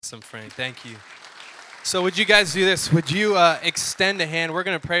Awesome, Frank. Thank you. So, would you guys do this? Would you extend a hand? We're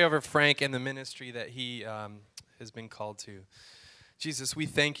going to pray over Frank and the ministry that he has been called to. Jesus, we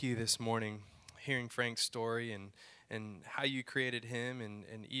thank you this morning, hearing Frank's story and how you created him,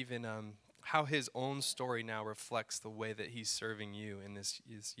 and even how his own story now reflects the way that he's serving you in this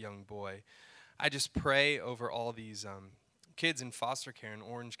young boy. I just pray over all these kids in foster care in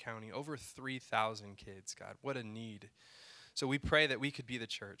Orange County, over 3,000 kids, God. What a need. So we pray that we could be the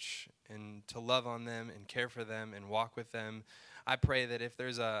church and to love on them and care for them and walk with them. I pray that if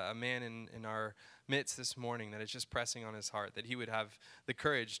there's a man in our midst this morning that is just pressing on his heart, that he would have the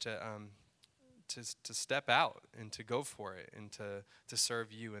courage to step out and to go for it and to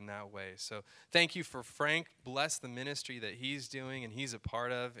serve you in that way. So thank you for Frank. Bless the ministry that he's doing and he's a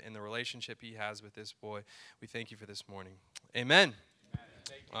part of and the relationship he has with this boy. We thank you for this morning. Amen.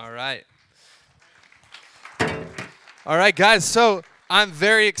 All right. All right, guys, so I'm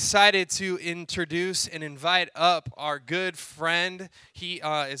very excited to introduce and invite up our good friend. He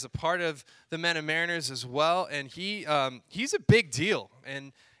is a part of the Men of Mariners as well, and he's a big deal.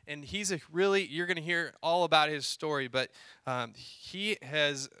 And he's you're going to hear all about his story, but he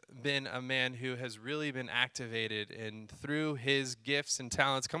has been a man who has really been activated, and through his gifts and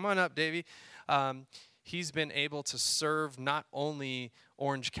talents, come on up, Davey, he's been able to serve not only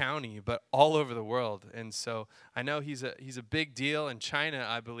Orange County, but all over the world. And so I know he's a big deal in China,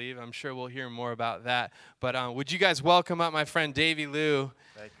 I believe. I'm sure we'll hear more about that. But would you guys welcome up my friend Davey Liu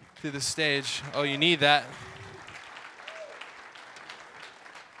to the stage? Oh, you need that.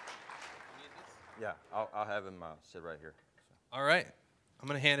 Yeah, I'll have him sit right here. So. All right. I'm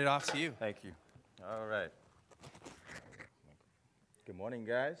going to hand it off to you. Thank you. All right. Good morning,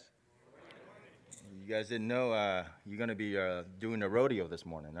 guys. You guys didn't know you're going to be doing a rodeo this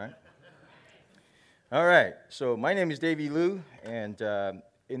morning, right? All right. So my name is Davey Liu, and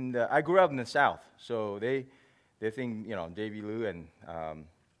I grew up in the South. So they think, Davey Liu and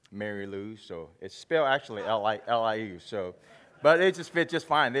Mary Lou. So it's spelled actually Liu. So, but it just fit just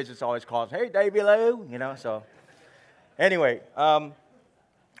fine. They just always call us, "Hey, Davey Liu," So anyway,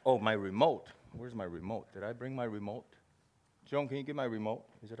 my remote. Where's my remote? Did I bring my remote? Joan, can you get my remote?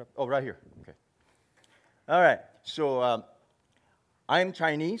 Is it up? Oh, right here. Okay. All right, so I'm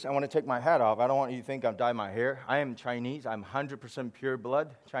Chinese. I want to take my hat off. I don't want you to think I've dyed my hair. I am Chinese. I'm 100% pure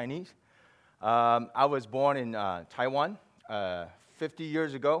blood Chinese. I was born in Taiwan 50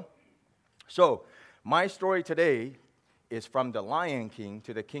 years ago. So my story today is from the Lion King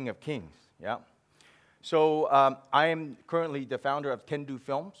to the King of Kings. Yeah. So I am currently the founder of Can Do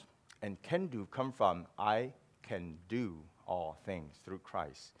Films, and Can Do come from I can do all things through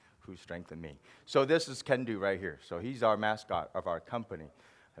Christ who strengthened me. So this is Can Do right here. So he's our mascot of our company.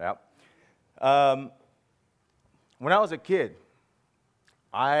 Yep. When I was a kid,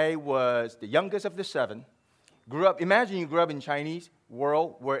 I was the youngest of the seven. Imagine you grew up in Chinese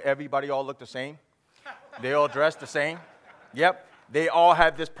world where everybody all looked the same. They all dressed the same. Yep. They all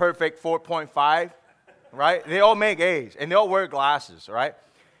had this perfect 4.5, right? They all make A's, and they all wear glasses, right?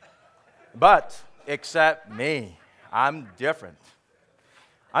 But except me, I'm different.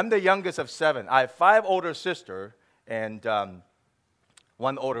 I'm the youngest of seven. I have 5 older sisters and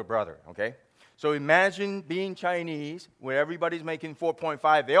 1 older brother, okay? So imagine being Chinese where everybody's making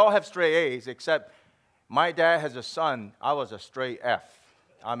 4.5. They all have straight A's, except my dad has a son. I was a straight F.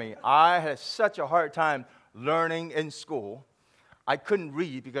 I mean, I had such a hard time learning in school. I couldn't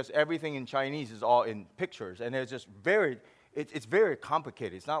read because everything in Chinese is all in pictures, and it's just it's very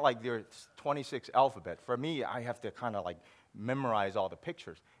complicated. It's not like there's 26 alphabet. For me, I have to kind of like memorize all the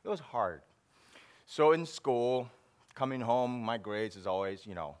pictures. It was hard. So in school, coming home, my grades is always,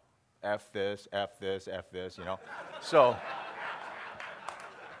 F this, F this, F this, So,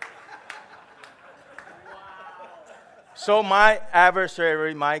 so my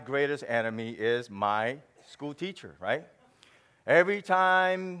adversary, my greatest enemy is my school teacher, right? Every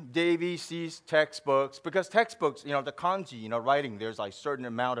time Davey sees textbooks, because textbooks, the kanji, writing, there's like certain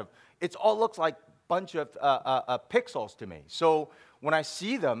amount of, it all looks like bunch of pixels to me. So when I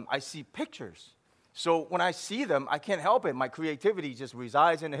see them, I see pictures. So when I see them, I can't help it. My creativity just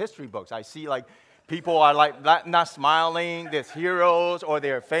resides in the history books. I see like people are like not smiling, there's heroes or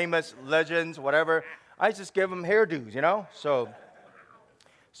they're famous legends, whatever. I just give them hairdos,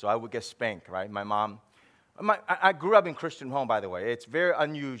 So I would get spanked, right? My mom. I grew up in Christian home, by the way. It's very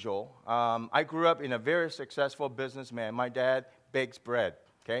unusual. I grew up in a very successful businessman. My dad bakes bread,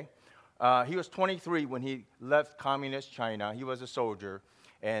 okay? He was 23 when he left communist China. He was a soldier.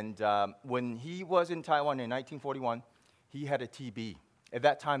 And when he was in Taiwan in 1941, he had a TB. At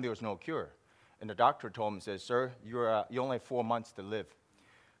that time, there was no cure. And the doctor told him, says, "Sir, you only have 4 months to live."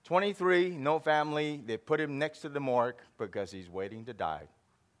 23, no family. They put him next to the morgue because he's waiting to die.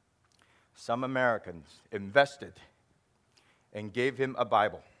 Some Americans invested and gave him a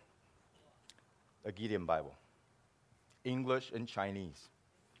Bible, a Gideon Bible, English and Chinese.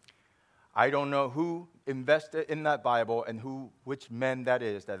 I don't know who invested in that Bible and which men that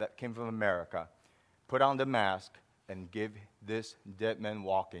is that came from America, put on the mask and give this dead man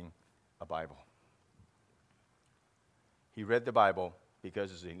walking a Bible. He read the Bible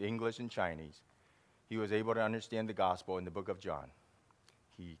because it's in English and Chinese. He was able to understand the gospel in the book of John.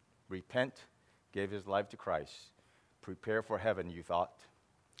 He repented, gave his life to Christ, prepare for heaven, you thought.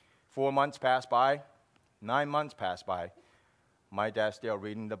 4 months passed by, 9 months passed by. My dad's still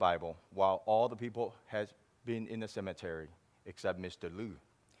reading the Bible while all the people has been in the cemetery except Mr. Liu.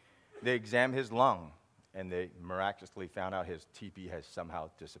 They examined his lung, and they miraculously found out his TB has somehow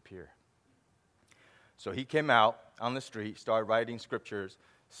disappeared. So he came out on the street, started writing scriptures,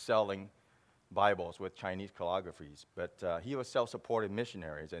 selling Bibles with Chinese calligraphies. But he was self-supported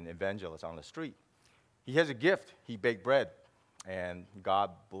missionaries and evangelists on the street. He has a gift. He baked bread, and God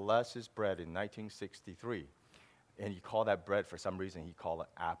blessed his bread in 1963. And he called that bread, for some reason, he called it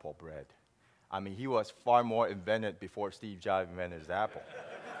apple bread. I mean, he was far more invented before Steve Jobs invented his apple.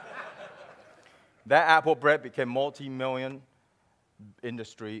 That apple bread became multi-million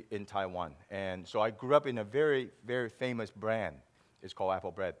industry in Taiwan. And so I grew up in a very, very famous brand. It's called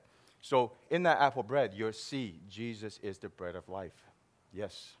apple bread. So in that apple bread, you'll see Jesus is the bread of life.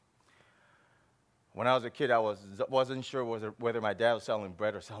 Yes. When I was a kid, I wasn't sure whether my dad was selling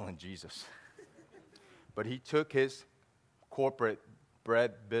bread or selling Jesus. But he took his corporate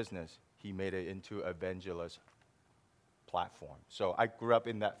bread business, he made it into evangelist platform. So I grew up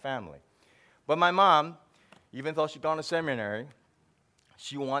in that family. But my mom, even though she'd gone to seminary,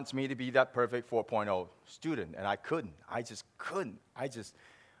 she wants me to be that perfect 4.0 student, and I couldn't. I just couldn't.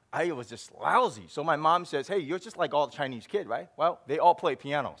 I was just lousy. So my mom says, hey, you're just like all the Chinese kids, right? Well, they all play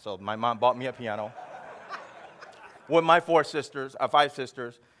piano. So my mom bought me a piano with my 5 sisters.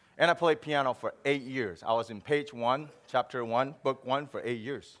 And I played piano for 8 years. I was in page 1, chapter 1, book 1 for 8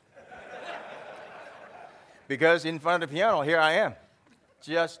 years. Because in front of the piano, here I am,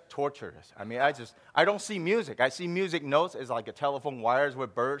 just torturous. I mean, I don't see music. I see music notes as like a telephone wires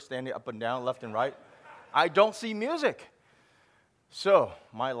with birds standing up and down, left and right. I don't see music. So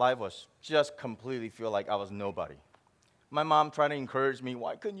my life was just completely feel like I was nobody. My mom tried to encourage me,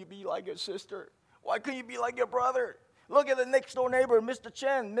 why couldn't you be like your sister? Why couldn't you be like your brother? Look at the next door neighbor, Mr.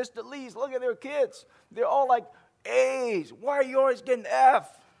 Chen, Mr. Lee's. Look at their kids. They're all like A's. Why are you always getting F?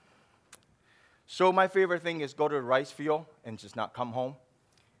 So my favorite thing is go to the rice field and just not come home.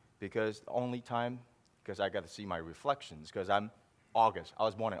 Because the only time, because I got to see my reflections. Because I'm August. I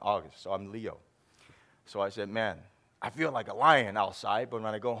was born in August, so I'm Leo. So I said, man, I feel like a lion outside, but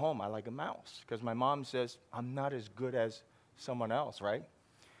when I go home, I like a mouse. Because my mom says, I'm not as good as someone else, right?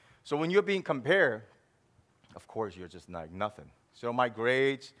 So when you're being compared, of course, you're just like nothing. So my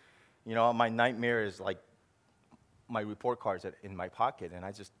grades, my nightmare is like my report cards in my pocket, and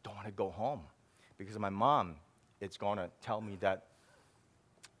I just don't want to go home. Because my mom, it's going to tell me that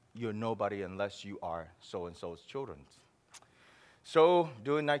you're nobody unless you are so-and-so's children. So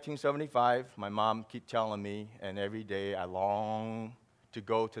during 1975, my mom kept telling me, and every day I long to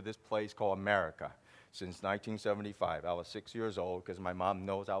go to this place called America. Since 1975, I was 6 years old because my mom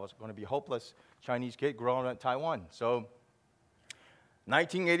knows I was going to be a hopeless Chinese kid growing up in Taiwan. So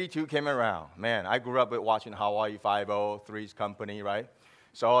 1982 came around. Man, I grew up with watching Hawaii Five-0, Three's Company, right?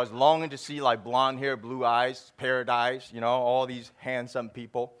 So I was longing to see like blonde hair, blue eyes, paradise, all these handsome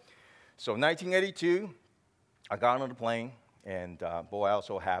people. So 1982, I got on the plane, and boy, I was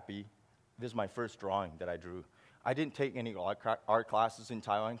so happy. This is my first drawing that I drew. I didn't take any art classes in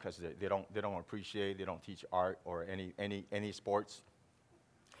Taiwan because they don't appreciate, they don't teach art or any sports.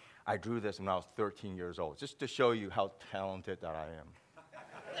 I drew this when I was 13 years old, just to show you how talented that I am.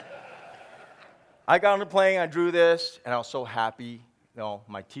 I got on the plane, I drew this, and I was so happy.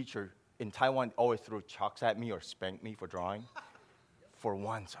 My teacher in Taiwan always threw chalks at me or spanked me for drawing. For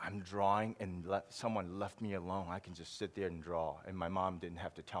once, I'm drawing, and someone left me alone. I can just sit there and draw, and my mom didn't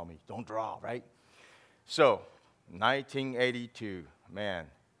have to tell me, don't draw, right? So 1982, man,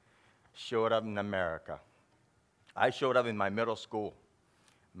 showed up in America. I showed up in my middle school.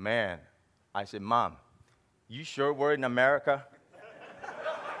 Man, I said, Mom, you sure we're in America?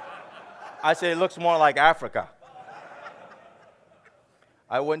 I said, it looks more like Africa.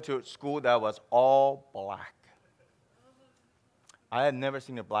 I went to a school that was all black. I had never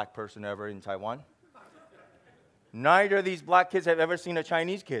seen a black person ever in Taiwan. Neither of these black kids have ever seen a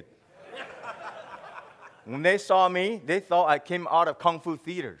Chinese kid. When they saw me, they thought I came out of Kung Fu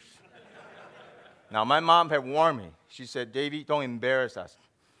theaters. Now, my mom had warned me. She said, Davey, don't embarrass us.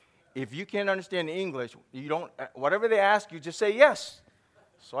 If you can't understand English, you don't, whatever they ask you, just say yes.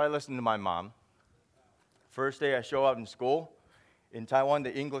 So I listened to my mom. First day I show up in school. In Taiwan,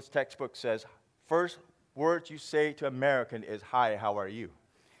 the English textbook says, first word you say to American is, hi, how are you?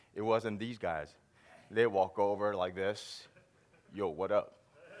 It wasn't these guys. They walk over like this. Yo, what up?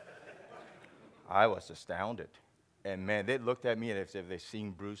 I was astounded. And man, they looked at me as if they'd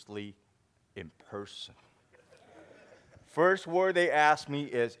seen Bruce Lee in person. First word they asked me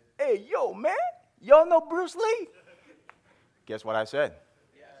is, hey, yo, man, y'all know Bruce Lee? Guess what I said?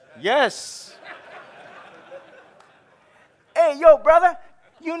 Yes. Hey, yo, brother,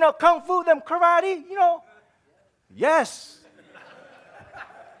 you know Kung Fu, them karate, you know? Yes.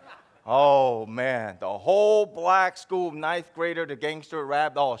 Oh, man, the whole black school, ninth grader, the gangster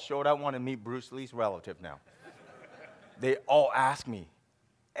rap, all showed I want to meet Bruce Lee's relative now. They all asked me,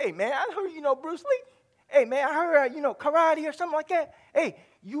 hey, man, I heard you know Bruce Lee. Hey, man, I heard, you know, karate or something like that. Hey,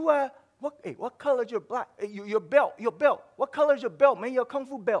 you, what color's your your belt? Your belt. What color's your belt, man? Your Kung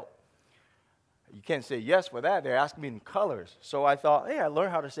Fu belt. You can't say yes for that. They're asking me in colors. So I thought, hey, I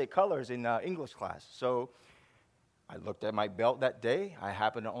learned how to say colors in English class. So I looked at my belt that day. I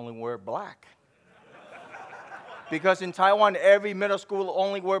happened to only wear black. Because in Taiwan, every middle school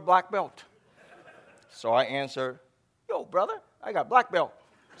only wear black belt. So I answered, yo, brother, I got black belt.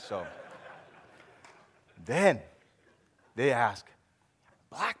 So then they ask,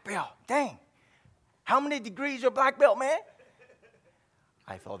 black belt, dang, how many degrees your black belt, man?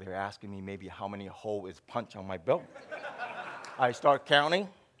 I thought they were asking me maybe how many hole is punch on my belt. I start counting,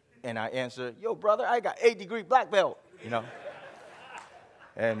 and I answer, yo, brother, I got 8-degree black belt, you know.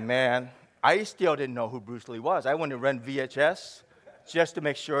 And man, I still didn't know who Bruce Lee was. I went to rent VHS just to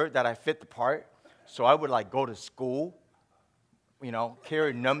make sure that I fit the part. So I would like go to school, you know,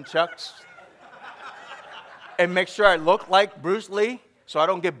 carry nunchucks, and make sure I look like Bruce Lee so I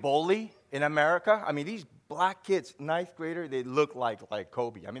don't get bullied in America. I mean, these black kids, ninth grader, they look like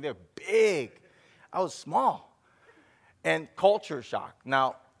Kobe. I mean, they're big. I was small. And culture shock.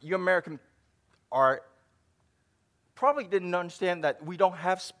 Now, you American are probably didn't understand that we don't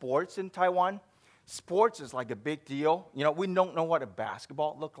have sports in Taiwan. Sports is like a big deal. You know, we don't know what a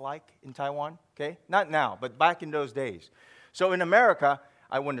basketball looked like in Taiwan, okay? Not now, but back in those days. So in America,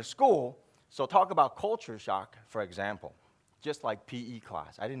 I went to school. So talk about culture shock, for example, just like PE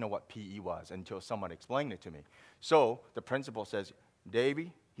class. I didn't know what PE was until someone explained it to me. So the principal says,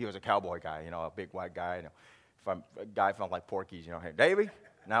 Davey, he was a cowboy guy, you know, a big white guy, you know, from a guy from like Porky's, you know, hey, Davey,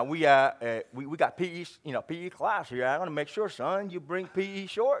 now we got PE, you know, PE class here. I want to make sure, son, you bring PE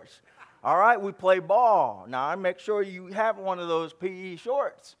shorts. All right, we play ball. Now I make sure you have one of those PE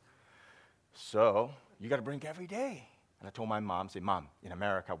shorts. So you got to bring every day. And I told my mom, say, Mom, in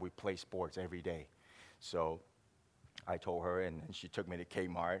America, we play sports every day. So I told her, and she took me to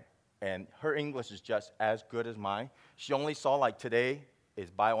Kmart. And her English is just as good as mine. She only saw, like, today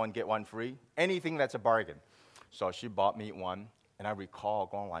is buy one, get one free. Anything that's a bargain. So she bought me one. And I recall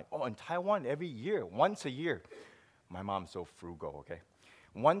going like, oh, in Taiwan, every year, once a year. My mom's so frugal, okay?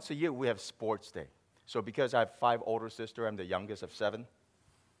 Once a year, we have sports day. So because I have 5 older sisters, I'm the youngest of 7.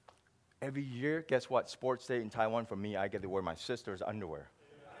 Every year, guess what? Sports day in Taiwan, for me, I get to wear my sister's underwear.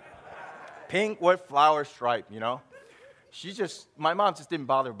 Pink with flower stripe, you know? My mom just didn't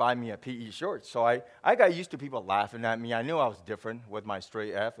bother buying me a PE shorts. So I got used to people laughing at me. I knew I was different with my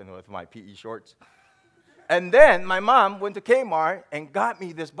straight F and with my PE shorts. And then my mom went to Kmart and got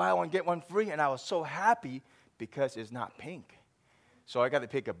me this buy one, get one free. And I was so happy because it's not pink. So I got to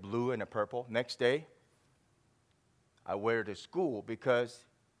pick a blue and a purple. Next day, I wear it to school because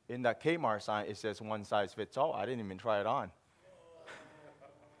in that Kmart sign, it says one size fits all. I didn't even try it on.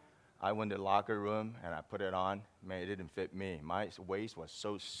 I went to the locker room, and I put it on. Man, it didn't fit me. My waist was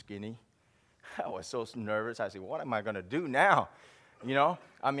so skinny. I was so nervous. I said, what am I going to do now? You know?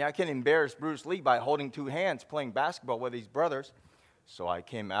 I mean, I can't embarrass Bruce Lee by holding 2 hands playing basketball with his brothers. So I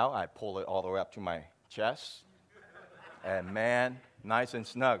came out. I pulled it all the way up to my chest. And, man, nice and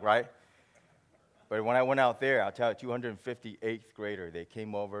snug, right? But when I went out there, I'll tell you, 258th grader, they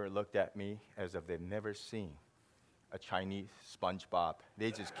came over, looked at me as if they've never seen a Chinese SpongeBob.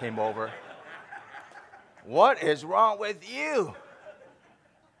 They just came over. What is wrong with you?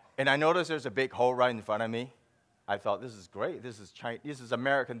 And I noticed there's a big hole right in front of me. I thought, this is great. This is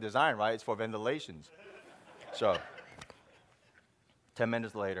American design, right? It's for ventilations. So 10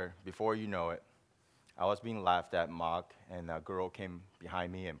 minutes later, before you know it, I was being laughed at, mocked, and a girl came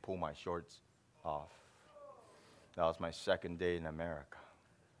behind me and pulled my shorts off. That was my second day in America.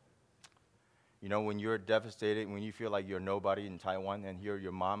 You know, when you're devastated, when you feel like you're nobody in Taiwan, and here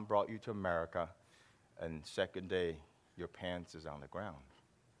your mom brought you to America, and second day, your pants is on the ground.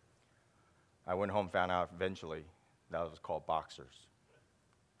 I went home, found out eventually that was called boxers.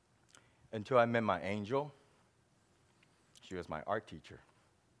 Until I met my angel, she was my art teacher.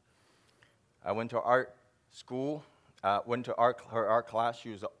 I went to art school, went to her art class. She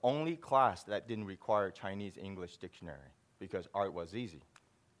was the only class that didn't require Chinese English dictionary because art was easy.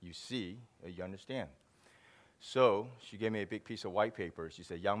 You see, you understand. So she gave me a big piece of white paper. She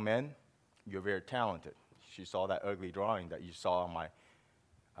said, young man, you're very talented. She saw that ugly drawing that you saw on my,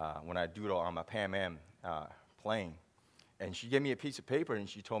 when I doodle on my Pan Am plane. And she gave me a piece of paper and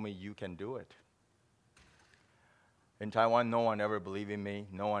she told me, you can do it. In Taiwan, no one ever believed in me.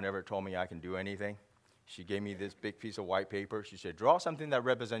 No one ever told me I can do anything. She gave me this big piece of white paper. She said, draw something that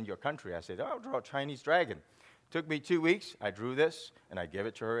represents your country. I said, I'll draw a Chinese dragon. Took me 2 weeks. I drew this, and I gave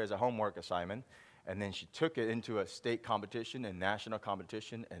it to her as a homework assignment. And then she took it into a state competition and national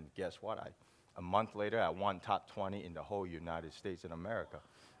competition, and guess what? A month later, I won top 20 in the whole United States and America.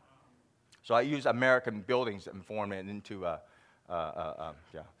 So I used American buildings and formed it into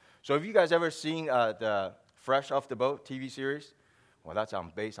yeah. So have you guys ever seen the Fresh Off the Boat TV series? Well, that's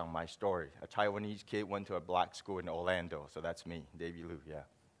based on my story. A Taiwanese kid went to a black school in Orlando, so that's me, Davey Liu, yeah.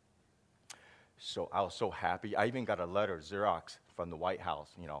 So I was so happy. I even got a letter, Xerox, from the White House,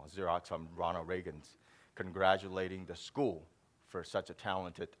 you know, Xerox from Ronald Reagan's, congratulating the school for such a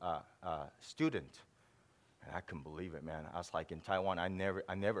talented student. And I couldn't believe it, man. I was like, in Taiwan, I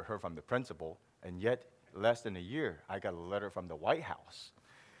never heard from the principal, and yet, less than a year, I got a letter from the White House.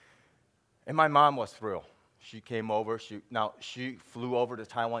 And my mom was thrilled. She came over. She flew over to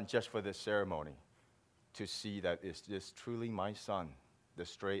Taiwan just for this ceremony to see that it's just truly my son, the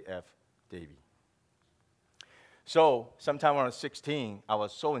stray F. Davey. So sometime when I was 16, I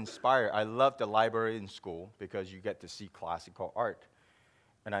was so inspired. I loved the library in school because you get to see classical art.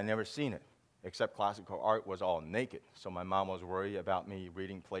 And I never seen it, except classical art was all naked. So my mom was worried about me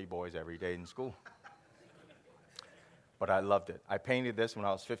reading Playboys every day in school. But I loved it. I painted this when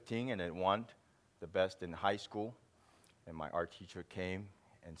I was 15, and it won the best in high school. And my art teacher came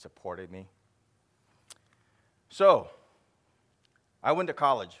and supported me. So I went to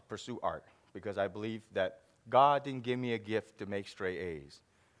college, pursue art, because I believe that God didn't give me a gift to make straight A's,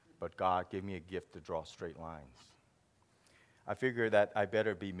 but God gave me a gift to draw straight lines. I figured that I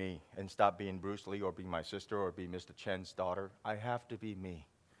better be me and stop being Bruce Lee or be my sister or be Mr. Chen's daughter. I have to be me.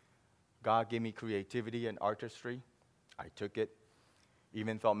 God gave me creativity and artistry. I took it.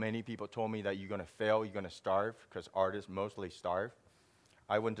 Even though many people told me that you're going to fail, you're going to starve, because artists mostly starve.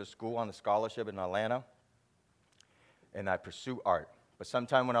 I went to school on a scholarship in Atlanta, and I pursued art. But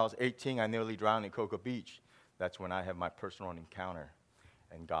sometime when I was 18, I nearly drowned in Cocoa Beach. That's when I had my personal encounter,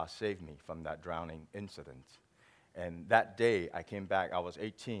 and God saved me from that drowning incident. And that day, I came back, I was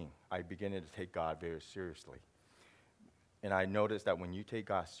 18. I began to take God very seriously. And I noticed that when you take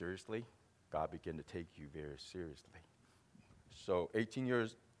God seriously, God began to take you very seriously. So 18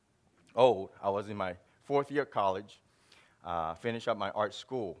 years old, I was in my fourth year of college, finished up my art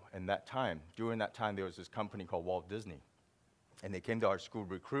school. And during that time, there was this company called Walt Disney. And they came to our school to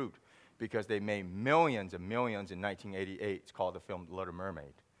recruit because they made millions and millions in 1988. It's called the film Little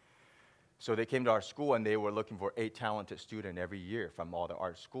Mermaid. So they came to our school, and they were looking for 8 talented students every year from all the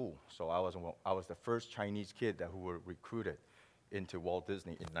art school. So I was the first Chinese kid who were recruited into Walt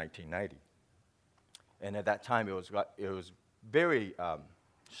Disney in 1990. And at that time, it was very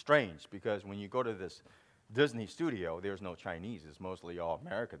strange, because when you go to this Disney studio, there's no Chinese. It's mostly all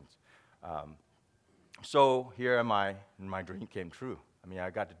Americans. So here am I, and my dream came true. I mean,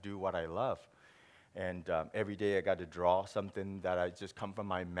 I got to do what I love. And every day I got to draw something that I just come from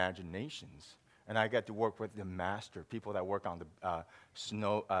my imaginations. And I got to work with the master, people that work on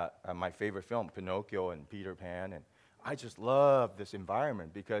the my favorite film, Pinocchio and Peter Pan. And I just love this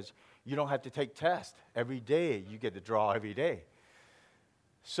environment because you don't have to take tests. Every day you get to draw every day.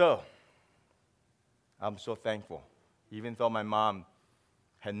 So I'm so thankful, even though my mom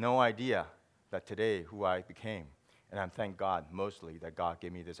had no idea that today who I became. And I thank God mostly that God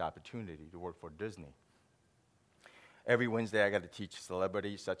gave me this opportunity to work for Disney. Every Wednesday I got to teach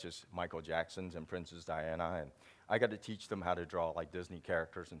celebrities such as Michael Jackson and Princess Diana, and I got to teach them how to draw like Disney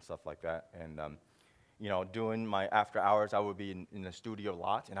characters and stuff like that. And during my after hours, I would be in the studio a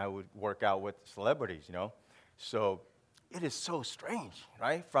lot, and I would work out with celebrities, So it is so strange,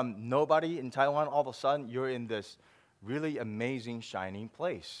 right? From nobody in Taiwan, all of a sudden, you're in this really amazing, shining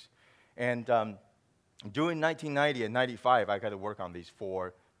place. And during 1990 and 95, I got to work on these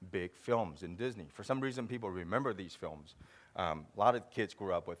 4 big films in Disney. For some reason, people remember these films. A lot of kids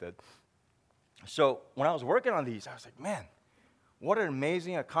grew up with it. So when I was working on these, I was like, man, what an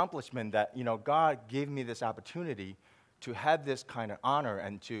amazing accomplishment that, God gave me this opportunity to have this kind of honor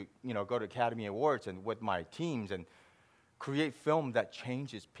and to, go to Academy Awards and with my teams and create film that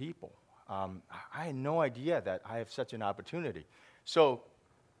changes people. I had no idea that I have such an opportunity. So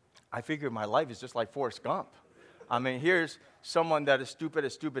I figured my life is just like Forrest Gump. I mean, here's someone that is stupid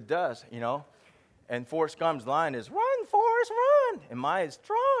as stupid does, And Forrest Gump's line is, run, Forrest, run. And mine is,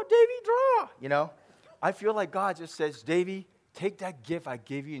 draw, Davy, draw, I feel like God just says, Davy, take that gift I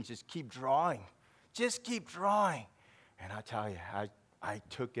gave you and just keep drawing. Just keep drawing. And I tell you, I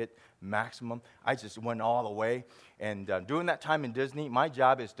took it maximum. I just went all the way. And during that time in Disney, my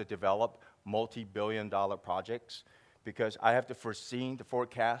job is to develop multi-billion-dollar projects because I have to foresee the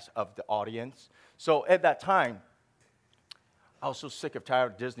forecast of the audience. So at that time, I was so sick of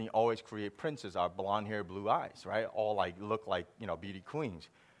tired of Disney always create princes, our blonde hair, blue eyes, right? All look like, beauty queens.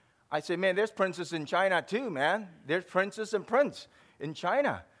 I said, man, there's princes in China too, man. There's princess and prince in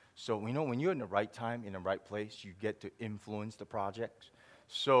China. So, when you're in the right time, in the right place, you get to influence the projects.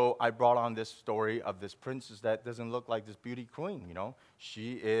 So I brought on this story of this princess that doesn't look like this beauty queen,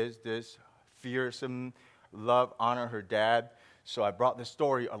 She is this fearsome, honor her dad. So I brought this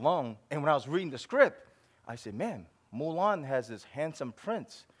story along. And when I was reading the script, I said, man, Mulan has this handsome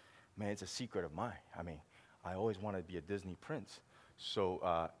prince. Man, it's a secret of mine. I mean, I always wanted to be a Disney prince.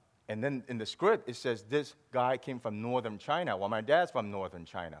 So, and then in the script, it says this guy came from northern China. Well, my dad's from northern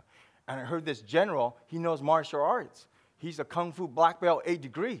China. And I heard this general, he knows martial arts. He's a Kung Fu black belt 8th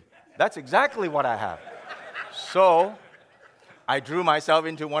degree. That's exactly what I have. So I drew myself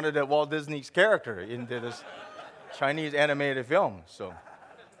into one of the Walt Disney's character into this Chinese animated film. So.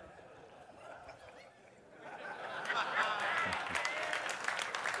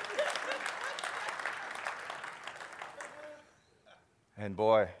 And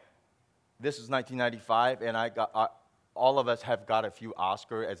boy, this is 1995, and all of us have got a few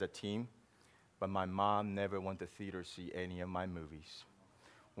Oscars as a team, but my mom never went to theater to see any of my movies.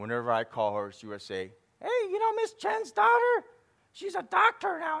 Whenever I call her, she would say, hey, Miss Chen's daughter, she's a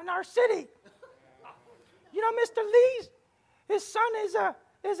doctor now in our city. Mr. Lee's, his son is a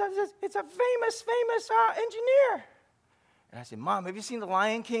famous engineer. And I said, Mom, have you seen The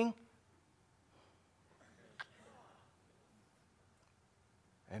Lion King?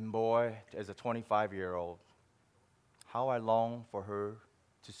 And boy, as a 25-year-old, how I long for her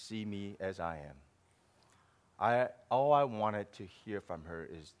to see me as I am. All I wanted to hear from her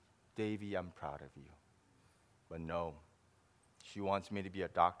is, Davy, I'm proud of you. But no, she wants me to be a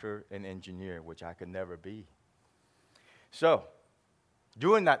doctor and engineer, which I could never be. So,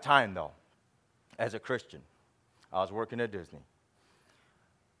 during that time, though, as a Christian, I was working at Disney.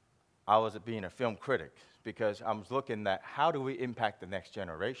 I was being a film critic because I was looking at how do we impact the next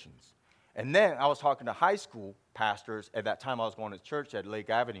generations. And then I was talking to high school pastors. At that time, I was going to church at Lake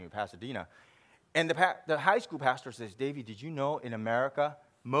Avenue in Pasadena. And the high school pastor says, Davey, did you know in America,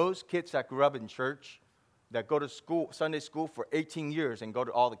 most kids that grew up in church, that go to school, Sunday school for 18 years and go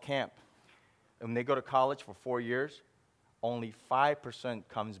to all the camp, and when they go to college for 4 years, only 5%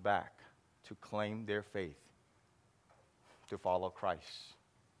 comes back to claim their faith, to follow Christ.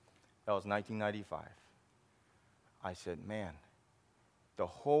 That was 1995. I said, man, the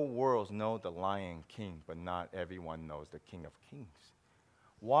whole world knows the Lion King, but not everyone knows the King of Kings.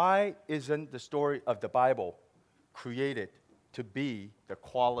 Why isn't the story of the Bible created to be the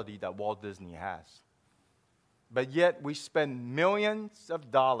quality that Walt Disney has? But yet we spend millions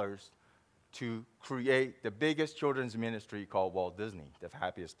of dollars to create the biggest children's ministry called Walt Disney, the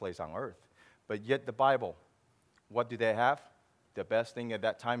happiest place on earth. But yet the Bible, what do they have? The best thing at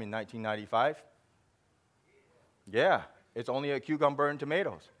that time in 1995? Yeah, it's only a cucumber and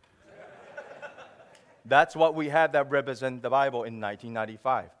tomatoes. That's what we had that represent the Bible in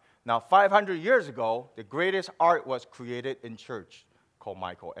 1995. Now, 500 years ago, the greatest art was created in church called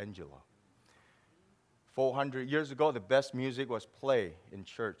Michelangelo. 400 years ago, the best music was played in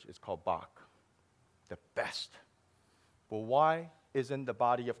church. It's called Bach. The best. But why isn't the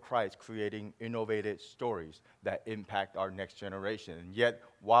body of Christ creating innovative stories that impact our next generation? And yet,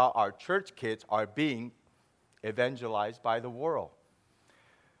 while our church kids are being evangelized by the world.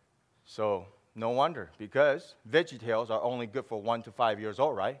 So, no wonder, because VeggieTales are only good for 1 to 5 years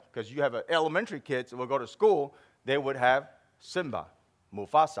old, right? Because you have elementary kids that will go to school, they would have Simba,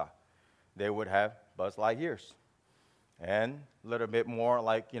 Mufasa. They would have Buzz Lightyears. And a little bit more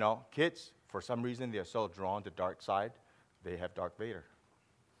like, kids, for some reason, they're so drawn to dark side, they have Darth Vader.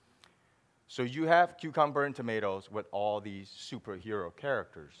 So you have cucumber and tomatoes with all these superhero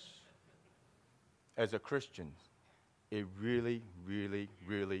characters. As a Christian, it really, really,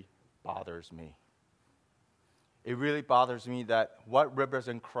 really bothers me. It really bothers me that what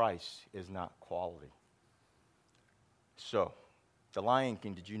represents Christ is not quality. So, The Lion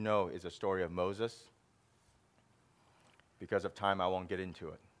King, did you know, is a story of Moses? Because of time, I won't get into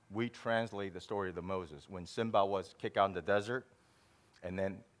it. We translate the story of the Moses. When Simba was kicked out in the desert, and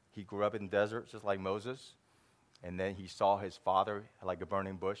then he grew up in the desert just like Moses, and then he saw his father like a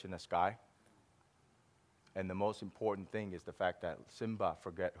burning bush in the sky. And the most important thing is the fact that Simba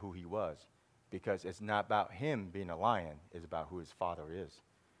forgot who he was, because it's not about him being a lion, it's about who his father is.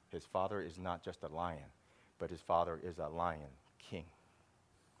 His father is not just a lion, but his father is a lion king.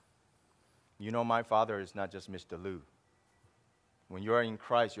 You know, my father is not just Mr. Liu. When you are in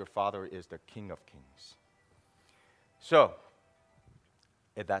Christ, your father is the King of Kings. So,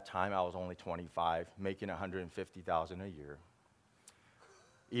 at that time, I was only 25, making $150,000 a year.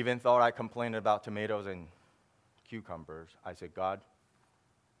 Even though I complained about tomatoes and cucumbers, I said, God,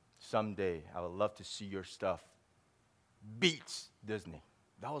 someday I would love to see your stuff beats Disney.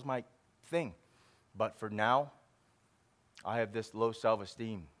 That was my thing. But for now, I have this low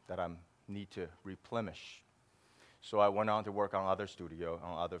self-esteem that I need to replenish. So I went on to work on other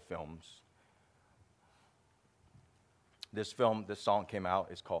films. This song came out.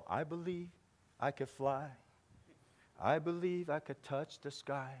 It's called I Believe I Could Fly. I believe I could touch the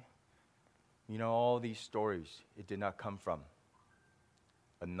sky. You know, all these stories, it did not come from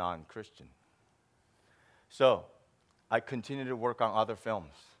a non-Christian. So I continue to work on other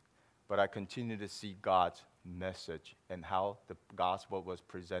films, but I continue to see God's message and how the gospel was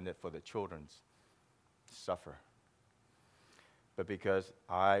presented for the children's suffer. But because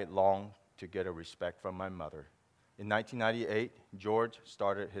I long to get a respect from my mother, in 1998, George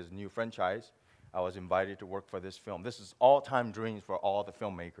started his new franchise. I was invited to work for this film. This is all-time dreams for all the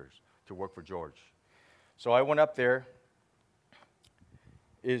filmmakers, to work for George. So I went up there.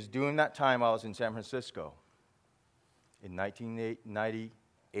 During that time, I was in San Francisco. In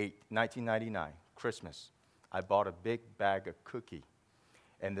 1999, Christmas, I bought a big bag of cookie.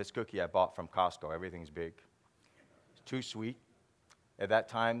 And this cookie I bought from Costco. Everything's big. It's too sweet. At that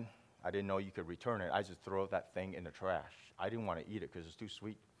time, I didn't know you could return it. I just throw that thing in the trash. I didn't want to eat it because it's too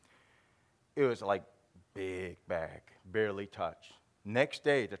sweet. It was like big bag, barely touched. Next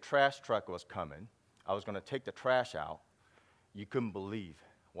day, the trash truck was coming. I was going to take the trash out. You couldn't believe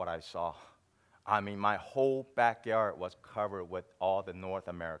what I saw. I mean, my whole backyard was covered with all the North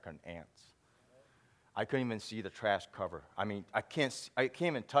American ants. I couldn't even see the trash cover. I mean, I can't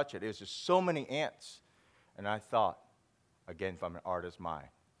even touch it. It was just so many ants. And I thought, again, from an artist's mind,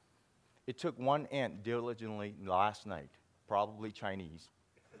 it took one ant diligently last night, probably Chinese,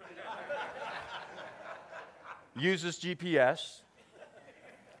 uses GPS,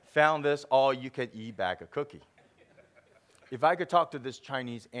 found this all-you-can-eat bag of cookie. If I could talk to this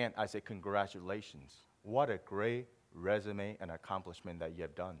Chinese ant, I say, congratulations. What a great resume and accomplishment that you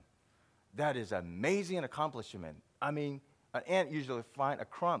have done. That is an amazing accomplishment. I mean, an ant usually finds a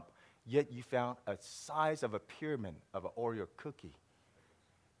crumb, yet you found a size of a pyramid of an Oreo cookie.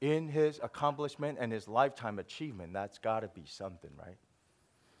 In his accomplishment and his lifetime achievement, that's got to be something, right?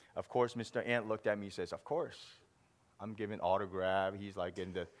 Of course, Mr. Ant looked at me and says, of course. I'm giving autograph. He's like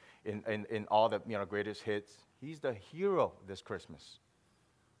in all the greatest hits. He's the hero this Christmas.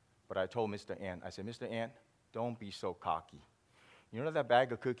 But I told Mr. Ant, I said, Mr. Ant, don't be so cocky. You know that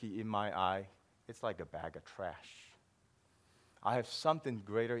bag of cookie in my eye? It's like a bag of trash. I have something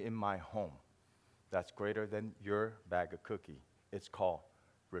greater in my home that's greater than your bag of cookie. It's called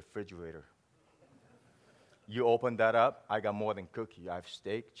refrigerator. You open that up, I got more than cookie. I have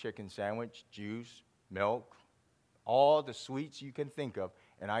steak, chicken sandwich, juice, milk, all the sweets you can think of,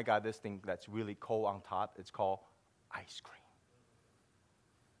 and I got this thing that's really cold on top. It's called ice cream.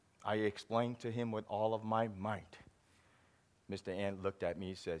 I explained to him with all of my might. Mr. Ant looked at me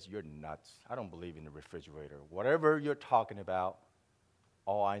and says, you're nuts. I don't believe in the refrigerator. Whatever you're talking about,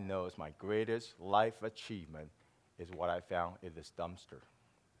 all I know is my greatest life achievement is what I found in this dumpster.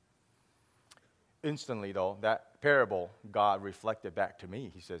 Instantly, though, that parable, God reflected back to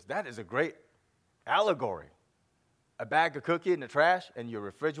me. He says, that is a great allegory. A bag of cookie in the trash and your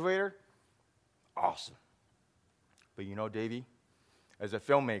refrigerator? Awesome. But you know, Davey, as a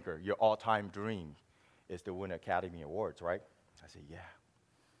filmmaker, your all-time dream is to win Academy Awards, right? I said, yeah.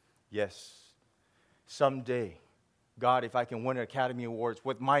 Yes. Someday, God, if I can win Academy Awards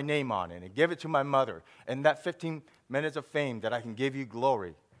with my name on it and give it to my mother, and that 15 minutes of fame that I can give you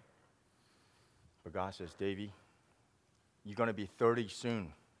glory. But God says, Davey, you're going to be 30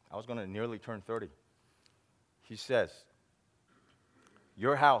 soon. I was going to nearly turn 30. He says,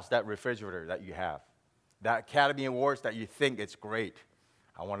 your house, that refrigerator that you have, that Academy Awards that you think it's great,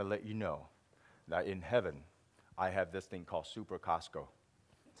 I want to let you know that in heaven, I have this thing called Super Costco.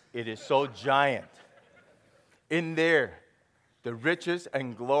 It is so giant. In there, the riches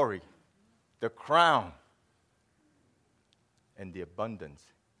and glory, the crown, and the abundance,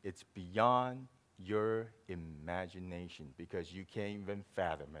 it's beyond your imagination because you can't even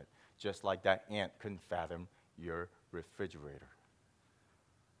fathom it, just like that ant couldn't fathom your refrigerator.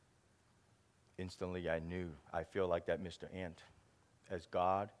 Instantly, I feel like that Mr. Ant, as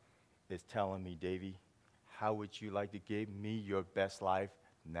God is telling me, Davy, how would you like to give me your best life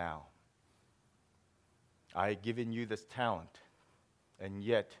now? I have given you this talent, and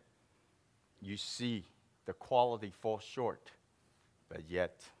yet you see the quality fall short, but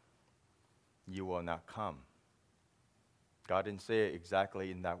yet you will not come. God didn't say it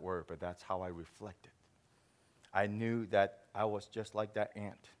exactly in that word, but that's how I reflected. I knew that I was just like that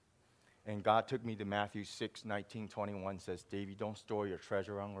ant. And God took me to Matthew 6:19-21, says, Davy, don't store your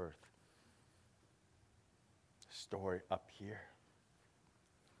treasure on earth. Store it up here.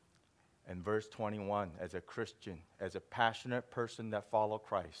 And verse 21, as a Christian, as a passionate person that follows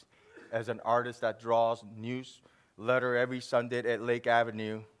Christ, as an artist that draws newsletter every Sunday at Lake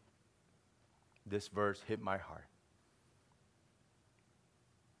Avenue, this verse hit my heart.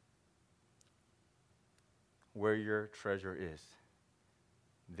 Where your treasure is,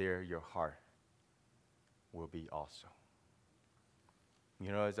 there your heart will be also.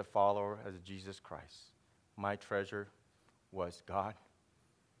 You know, as a follower of Jesus Christ, my treasure was, God,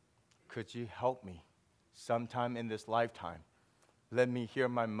 could you help me sometime in this lifetime? Let me hear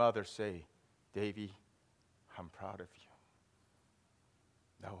my mother say, Davy, I'm proud of you.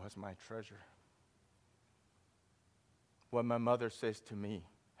 That was my treasure. What my mother says to me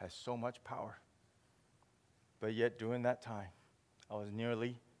has so much power. But yet during that time, I was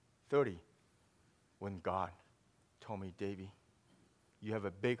nearly 30 when God told me, Davy, you have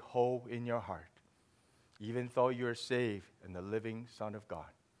a big hole in your heart. Even though you're saved and the living Son of God,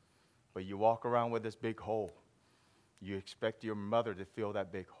 but you walk around with this big hole. You expect your mother to fill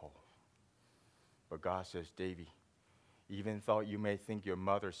that big hole. But God says, Davy, even though you may think your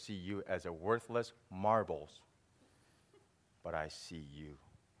mother see you as a worthless marbles, but I see you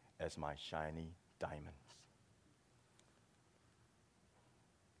as my shiny diamonds.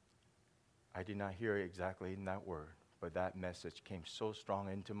 I did not hear it exactly in that word, but that message came so strong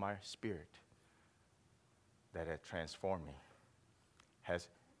into my spirit that it transformed me, has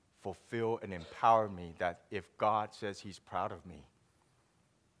fulfilled and empowered me that if God says he's proud of me,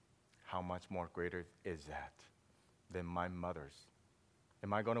 how much more greater is that than my mother's?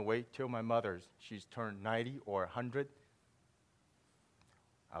 Am I going to wait till my mother's, she's turned 90 or 100?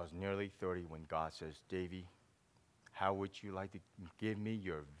 I was nearly 30 when God says, Davy, how would you like to give me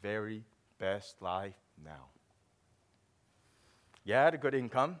your very best life now? Yeah, I had a good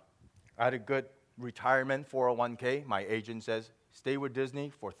income. I had a good retirement 401k. My agent says, stay with Disney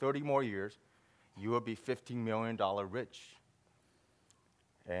for 30 more years. You will be $15 million rich.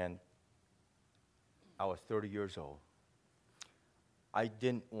 And I was 30 years old. I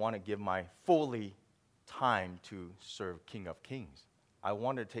didn't want to give my fully time to serve King of Kings. I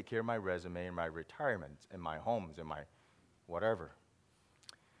wanted to take care of my resume and my retirements and my homes and my whatever.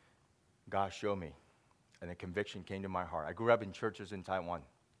 God showed me, and a conviction came to my heart. I grew up in churches in Taiwan.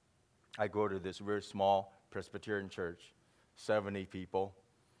 I go to this very small Presbyterian church, 70 people.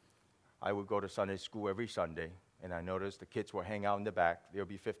 I would go to Sunday school every Sunday, and I noticed the kids would hang out in the back. There would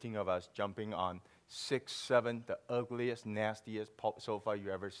be 15 of us jumping on 6, 7, the ugliest, nastiest sofa you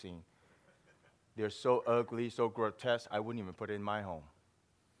ever seen. They're so ugly, so grotesque, I wouldn't even put it in my home.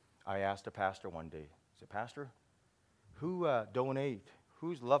 I asked the pastor one day, I said, Pastor,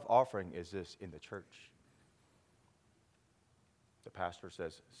 whose love offering is this in the church? The pastor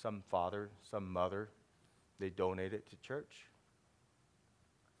says, some father, some mother, they donate it to church.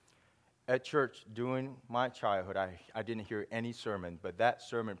 At church, during my childhood, I didn't hear any sermon, but that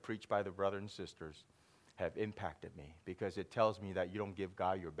sermon preached by the brothers and sisters have impacted me because it tells me that you don't give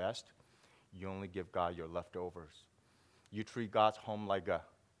God your best, you only give God your leftovers. You treat God's home like a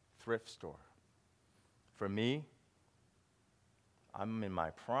thrift store. For me, I'm in my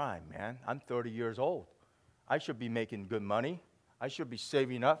prime, man. I'm 30 years old. I should be making good money. I should be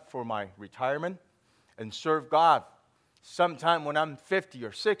saving up for my retirement and serve God sometime when I'm 50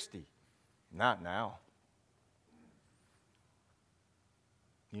 or 60. Not now.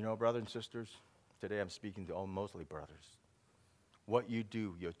 You know, brothers and sisters, today I'm speaking to all mostly brothers. What you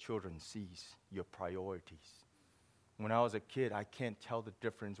do, your children sees, your priorities. When I was a kid, I can't tell the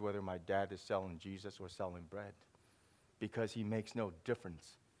difference whether my dad is selling Jesus or selling bread because he makes no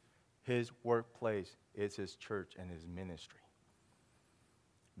difference. His workplace is his church and his ministry.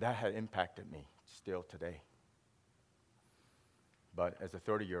 That had impacted me still today. But as a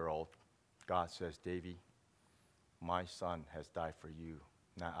 30-year-old, God says, Davy, my son has died for you,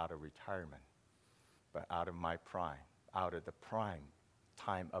 not out of retirement, but out of my prime, out of the prime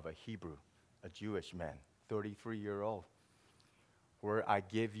time of a Hebrew, a Jewish man, 33-year-old, where I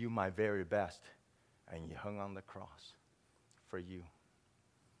give you my very best, and you hung on the cross for you.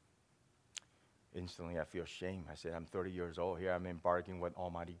 Instantly, I feel shame. I said, I'm 30 years old here. I'm bargaining with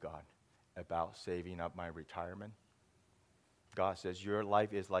Almighty God about saving up my retirement. God says, your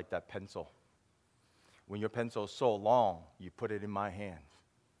life is like that pencil. When your pencil is so long, you put it in my hands.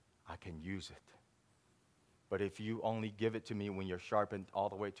 I can use it. But if you only give it to me when you're sharpened all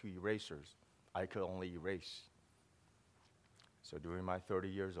the way to erasers, I could only erase. So during my 30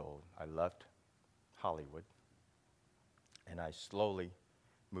 years old, I left Hollywood, and I slowly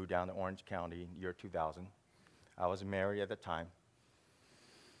moved down to Orange County in year 2000. I was married at the time.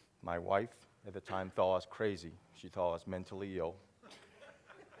 My wife at the time thought I was crazy. She thought I was mentally ill.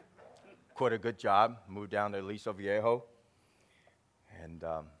 Quit a good job, moved down to Aliso Viejo, and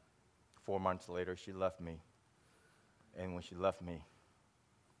 4 months later, she left me. And when she left me,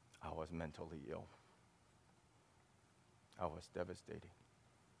 I was mentally ill. I was devastated.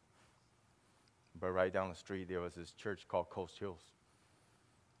 But right down the street, there was this church called Coast Hills.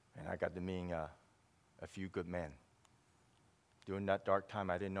 And I got to meeting a few good men. During that dark time,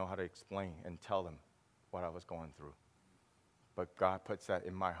 I didn't know how to explain and tell them what I was going through. But God puts that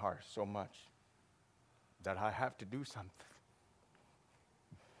in my heart so much that I have to do something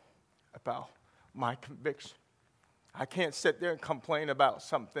about my conviction. I can't sit there and complain about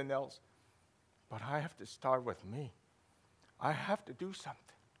something else, but I have to start with me. I have to do something.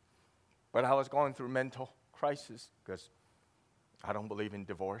 But I was going through mental crisis because I don't believe in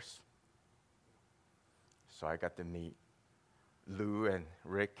divorce. So I got to meet Lou and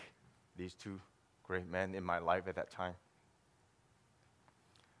Rick, these two great men in my life at that time.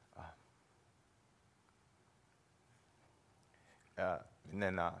 And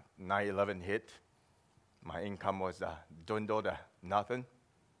then 9/11 hit. My income was dwindled to nothing.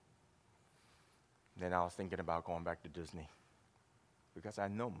 Then I was thinking about going back to Disney because I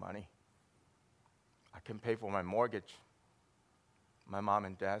had no money. I can pay for my mortgage. My mom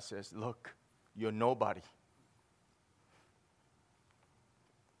and dad says, look, you're nobody.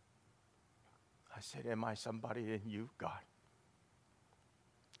 I said, am I somebody in you, God?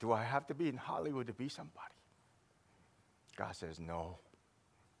 Do I have to be in Hollywood to be somebody? God says, no.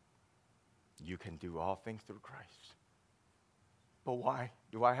 You can do all things through Christ. But why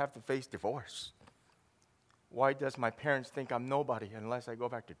do I have to face divorce? Why does my parents think I'm nobody unless I go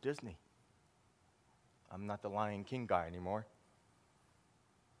back to Disney? I'm not the Lion King guy anymore.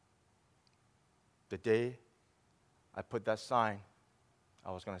 The day I put that sign,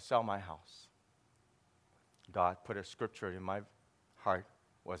 I was going to sell my house. God put a scripture in my heart,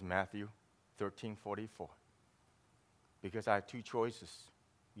 was Matthew 13:44. Because I had two choices,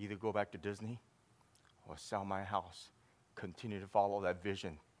 either go back to Disney or sell my house, continue to follow that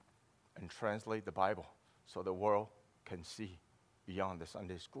vision, and translate the Bible so the world can see beyond the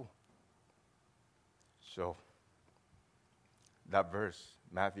Sunday school. So that verse,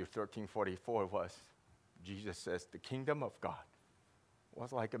 Matthew 13:44, was, Jesus says, the kingdom of God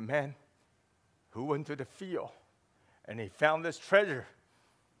was like a man who went to the field and he found this treasure.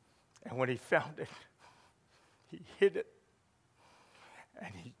 And when he found it, he hid it.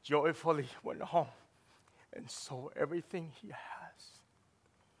 And he joyfully went home and sold everything he has.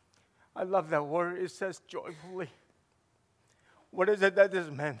 I love that word. It says joyfully. What is it that this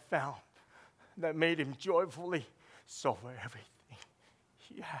man found that made him joyfully sold everything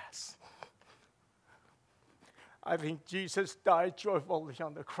he has? I think Jesus died joyfully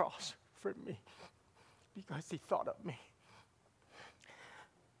on the cross for me because he thought of me.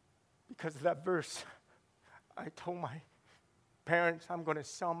 Because of that verse, I told my parents, I'm going to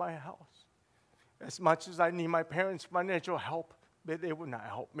sell my house. As much as I need my parents' financial help, but they would not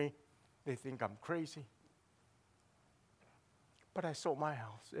help me. They think I'm crazy. But I sold my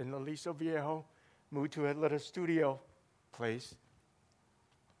house in Aliso Viejo, moved to a little studio place.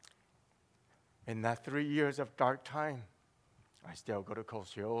 In that 3 years of dark time, I still go to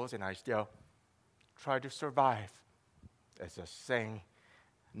Coast Hills and I still try to survive as a sane,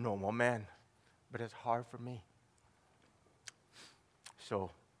 normal man. But it's hard for me. So,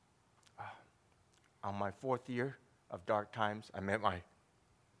 on my 4th year of dark times, I met my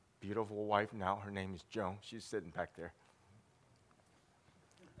beautiful wife now. Her name is Joan. She's sitting back there.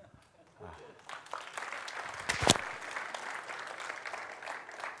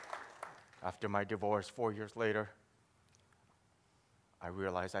 After my divorce, 4 years later, I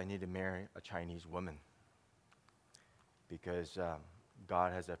realized I need to marry a Chinese woman because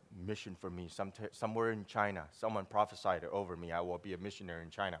God has a mission for me somewhere in China. Someone prophesied it over me. I will be a missionary in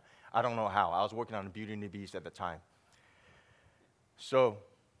China. I don't know how. I was working on Beauty and the Beast at the time. So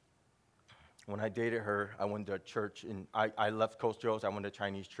when I dated her, I went to a church, and I left Coast Joe's. I went to a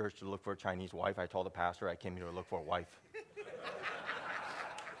Chinese church to look for a Chinese wife. I told the pastor I came here to look for a wife.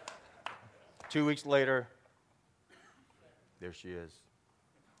 2 weeks later, there she is.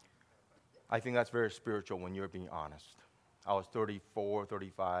 I think that's very spiritual when you're being honest. I was 34,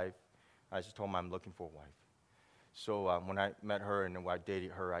 35. I just told him I'm looking for a wife. So when I met her and when I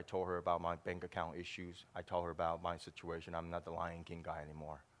dated her, I told her about my bank account issues. I told her about my situation. I'm not the Lion King guy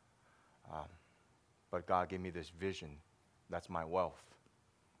anymore. But God gave me this vision. That's my wealth.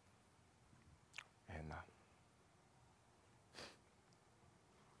 And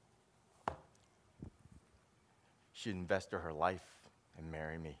she invested her life and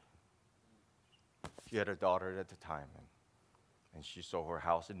married me. She had a daughter at the time, and she sold her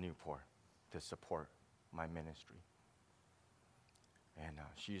house in Newport to support my ministry. And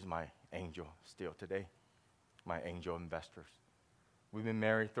she's my angel still today, my angel investors. We've been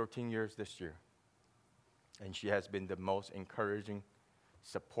married 13 years this year, and she has been the most encouraging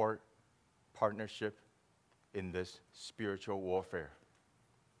support partnership in this spiritual warfare.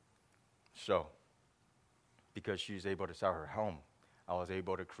 So, because she's able to sell her home, I was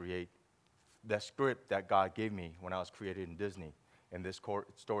able to create the script that God gave me when I was created in Disney. And this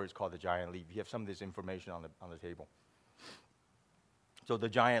story is called The Giant Leap. You have some of this information on the table. So The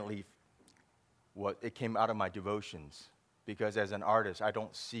Giant Leap, it came out of my devotions. Because as an artist, I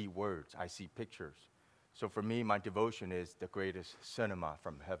don't see words, I see pictures. So for me, my devotion is the greatest cinema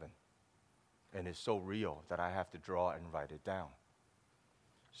from heaven. And it's so real that I have to draw and write it down.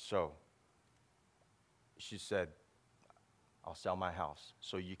 So she said, I'll sell my house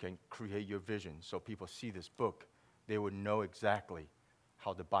so you can create your vision. So people see this book, they would know exactly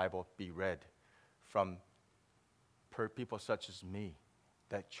how the Bible be read from people such as me,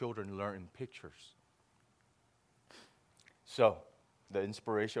 that children learn in pictures. So the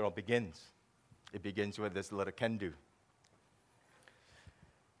inspirational begins. It begins with this little Kendu.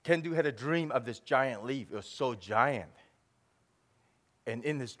 Kendu had a dream of this giant leaf. It was so giant. And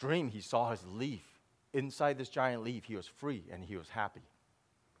in this dream, he saw his leaf. Inside this giant leaf, he was free and he was happy.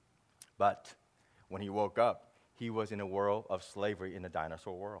 But when he woke up, he was in a world of slavery in the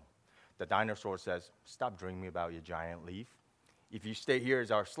dinosaur world. The dinosaur says, stop dreaming about your giant leaf. If you stay here as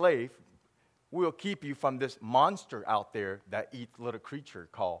our slave, we'll keep you from this monster out there that eats little creature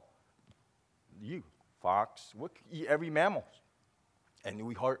called you, fox. We'll eat every mammal. And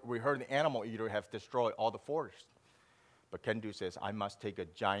we heard the animal eater have destroyed all the forest. But Kendu says, I must take a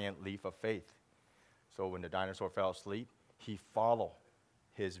giant leap of faith. So when the dinosaur fell asleep, he followed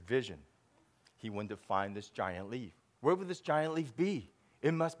his vision. He went to find this giant leaf. Where would this giant leaf be?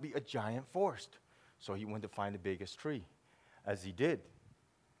 It must be a giant forest. So he went to find the biggest tree. As he did,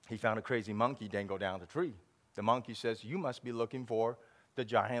 he found a crazy monkey dangle down the tree. The monkey says, you must be looking for the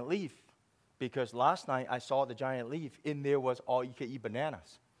giant leaf. Because last night I saw the giant leaf. In there was all you could eat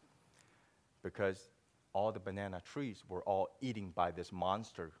bananas. Because all the banana trees were all eaten by this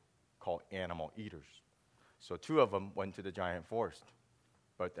monster called animal eaters. So two of them went to the giant forest.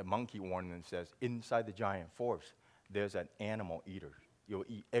 But the monkey warned them and says, inside the giant forest, there's an animal eater. You'll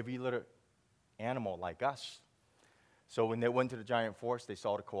eat every little animal like us. So when they went to the giant forest, they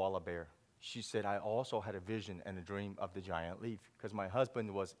saw the koala bear. She said, I also had a vision and a dream of the giant leaf because my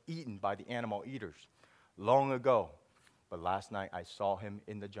husband was eaten by the animal eaters long ago. But last night I saw him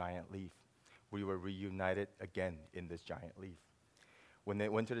in the giant leaf. We were reunited again in this giant leaf. When they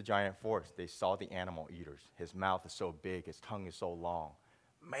went to the giant forest, they saw the animal eaters. His mouth is so big, his tongue is so long.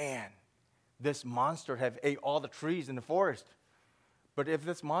 Man, this monster have ate all the trees in the forest. But if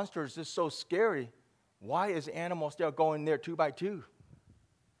this monster is just so scary, why is animal still going there 2 by 2?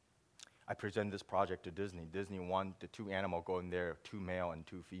 I presented this project to Disney. Disney wanted the 2 animals going there, 2 male and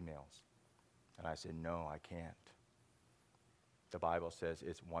 2 females. And I said, no, I can't. The Bible says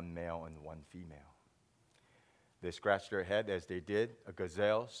it's 1 male and 1 female. They scratched their head as they did. A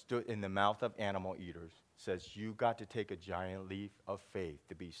gazelle stood in the mouth of animal eaters, says, you got to take a giant leap of faith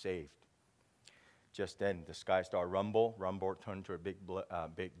to be saved. Just then, the sky star rumble turned to a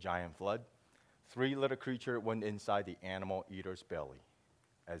big giant flood. 3 little creatures went inside the animal eater's belly.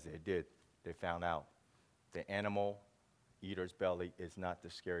 As they did, they found out the animal eater's belly is not the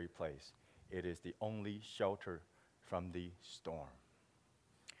scary place. It is the only shelter from the storm.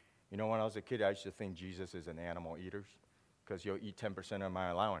 You know, when I was a kid, I used to think Jesus is an animal eater because he'll eat 10% of my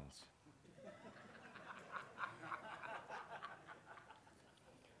allowance.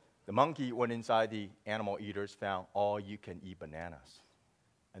 The monkey went inside the animal eaters, found all-you-can-eat bananas.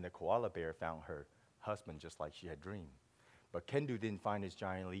 And the koala bear found her husband just like she had dreamed. But Kendu didn't find his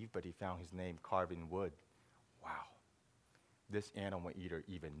giant leaf, but he found his name carved in wood. Wow. This animal eater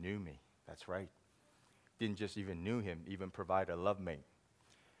even knew me. That's right. Didn't just even knew him, even provided a love mate.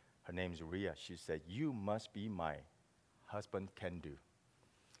 Her name's Ria. She said, "You must be my husband, Kendu."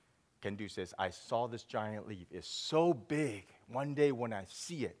 Kendu says, "I saw this giant leaf. It's so big. One day when I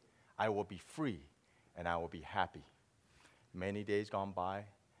see it, I will be free and I will be happy." Many days gone by,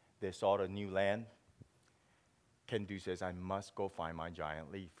 they saw the new land. Kendu says, "I must go find my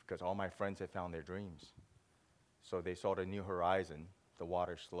giant leaf," because all my friends had found their dreams. So they saw the new horizon. The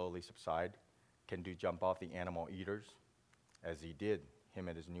water slowly subside. Kendu jumped off the animal eaters. As he did, him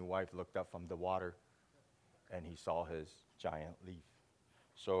and his new wife looked up from the water, and he saw his giant leaf.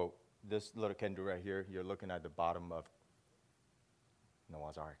 So this little Kendu right here, you're looking at the bottom of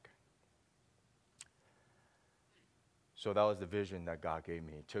Noah's Ark. So that was the vision that God gave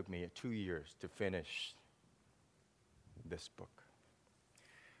me. It took me 2 years to finish this book.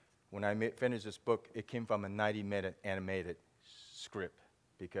 When I finished this book, it came from a 90-minute animated script,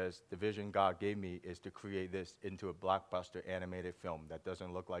 because the vision God gave me is to create this into a blockbuster animated film that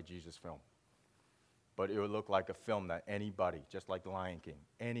doesn't look like Jesus' film. But it would look like a film that anybody, just like The Lion King,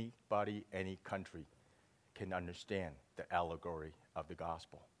 anybody, any country can understand the allegory of the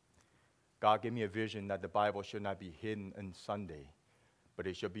gospel. God gave me a vision that the Bible should not be hidden in Sunday, but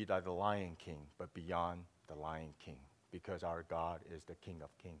it should be like The Lion King, but beyond The Lion King, because our God is the King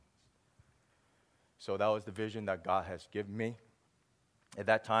of Kings. So that was the vision that God has given me. At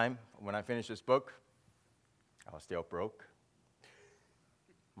that time, when I finished this book, I was still broke.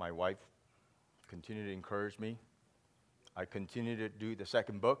 My wife continued to encourage me. I continued to do the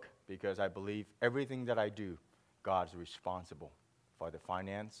second book because I believe everything that I do, God's responsible for the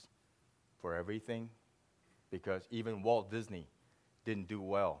finance, for everything, because even Walt Disney didn't do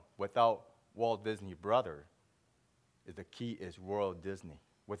well. Without Walt Disney brother, the key is Royal Disney.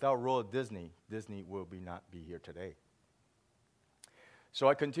 Without Royal Disney, Disney will not be here today. So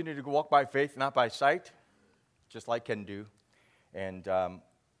I continued to walk by faith, not by sight, just like Kendu. And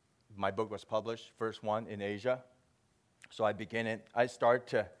my book was published, first one in Asia. So I began it. I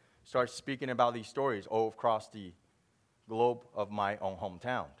start speaking about these stories all across the globe of my own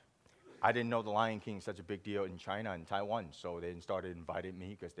hometown. I didn't know The Lion King is such a big deal in China and Taiwan, so they started inviting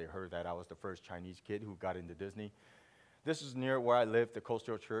me because they heard that I was the first Chinese kid who got into Disney. This is near where I live, the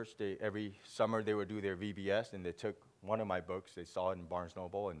Coastal Church. Every summer they would do their VBS, and they took one of my books. They saw it in Barnes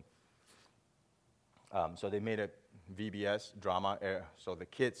Noble, and so they made a VBS drama so the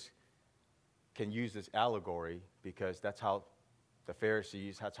kids can use this allegory, because that's how the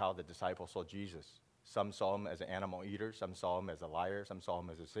Pharisees, that's how the disciples saw Jesus. Some saw him as an animal eater, some saw him as a liar, some saw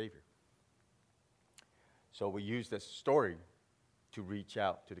him as a savior. So we use this story to reach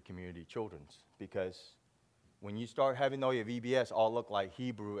out to the community children's, because when you start having all your VBS all look like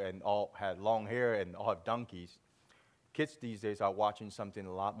Hebrew and all had long hair and all have donkeys, kids these days are watching something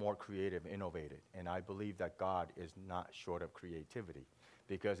a lot more creative, innovative. And I believe that God is not short of creativity,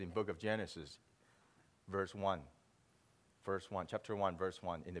 because in book of Genesis, chapter 1, verse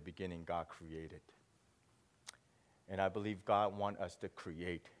 1, in the beginning God created. And I believe God wants us to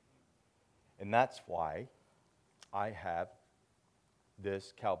create. And that's why I have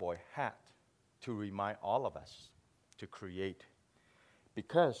this cowboy hat, to remind all of us to create.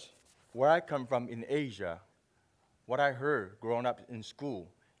 Because where I come from in Asia, what I heard growing up in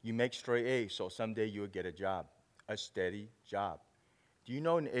school, you make straight A's so someday you'll get a job, a steady job. Do you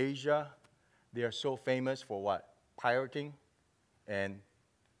know in Asia, they are so famous for what? Pirating and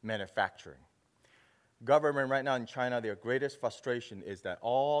manufacturing. Government right now in China, their greatest frustration is that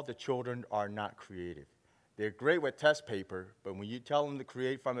all the children are not creative. They're great with test paper, but when you tell them to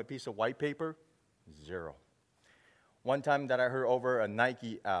create from a piece of white paper, zero. One time that I heard over a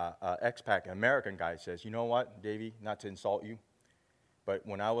Nike X-Pac, an American guy says, "You know what, Davey, not to insult you, but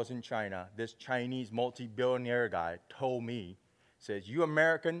when I was in China, this Chinese multi-billionaire guy told me, says, you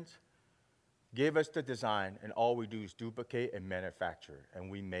Americans give us the design, and all we do is duplicate and manufacture, and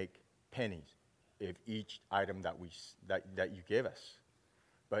we make pennies if each item that you give us.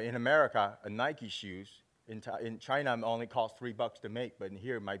 But in America, a Nike shoes, in China, it only costs $3 to make, but in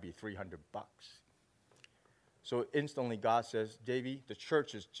here it might be $300. So instantly God says, Davey, the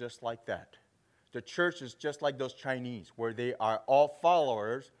church is just like that. The church is just like those Chinese, where they are all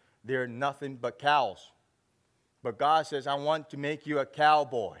followers. They're nothing but cows. But God says, I want to make you a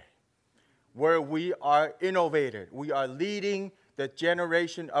cowboy, where we are innovative. We are leading the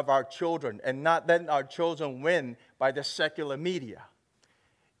generation of our children, and not letting our children win by the secular media.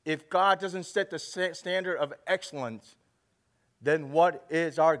 If God doesn't set the standard of excellence, then what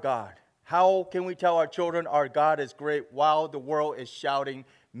is our God? How can we tell our children our God is great while the world is shouting,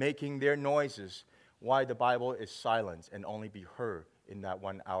 making their noises? Why the Bible is silent and only be heard in that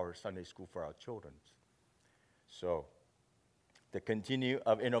 1 hour Sunday school for our children. So, the continue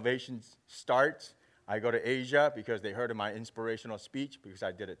of innovations starts. I go to Asia because they heard of my inspirational speech because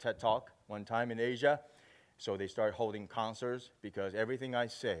I did a TED Talk one time in Asia. So they start holding concerts because everything I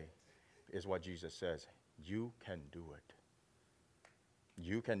say is what Jesus says. You can do it.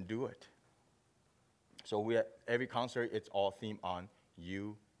 You can do it. So we at every concert, it's all themed on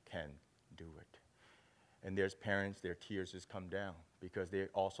you can do it. And there's parents, their tears just come down because they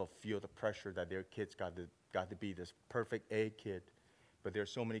also feel the pressure that their kids got to be this perfect A kid. But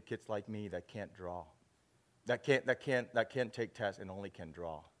there's so many kids like me that can't draw, that can't take tests and only can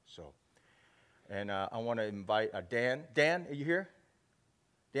draw. So, and I want to invite Dan. Dan, are you here?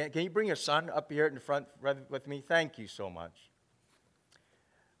 Dan, can you bring your son up here in the front with me? Thank you so much.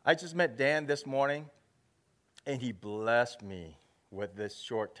 I just met Dan this morning, and he blessed me with this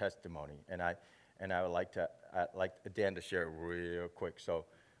short testimony, and I would like Dan to share it real quick. So,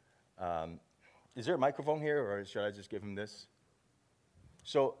 is there a microphone here, or should I just give him this?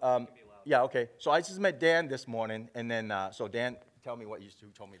 So, yeah, okay. So I just met Dan this morning, and then so Dan, tell me what you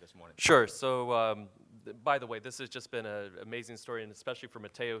told me this morning. Sure. So, by the way, this has just been an amazing story, and especially for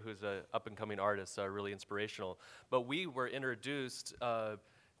Mateo, who's an up-and-coming artist, really inspirational. But we were introduced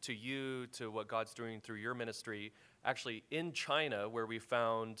to you, to what God's doing through your ministry, actually in China, where we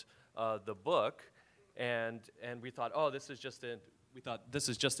found the book, and we thought, oh, this is just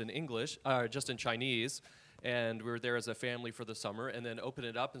in English, just in Chinese, and we were there as a family for the summer, and then opened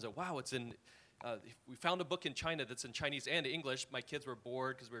it up and said, wow, it's in. We found a book in China that's in Chinese and English. My kids were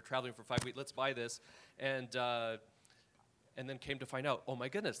bored because we were traveling for 5 weeks. Let's buy this, and then came to find out, oh my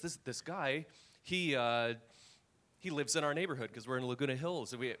goodness, this guy, he lives in our neighborhood because we're in Laguna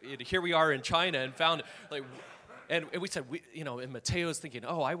Hills. And here we are in China and found, and we said, and Mateo's thinking,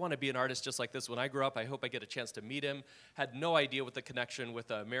 oh, I want to be an artist just like this when I grow up. I hope I get a chance to meet him. Had no idea what the connection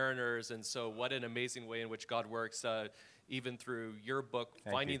with Mariners, and so what an amazing way in which God works, even through your book,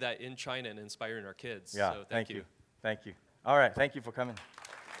 finding that in China and inspiring our kids. Yeah, so thank you. Thank you. All right, thank you for coming.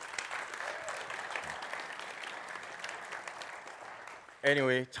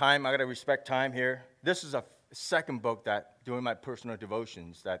 Anyway, time, I got to respect time here. This is a second book that, during my personal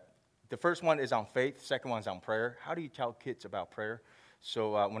devotions, that the first one is on faith, second one's on prayer. How do you tell kids about prayer?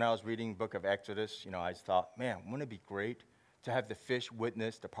 So when I was reading the book of Exodus, I just thought, man, wouldn't it be great to have the fish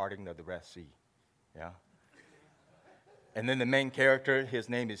witness the parting of the Red Sea? Yeah. And then the main character, his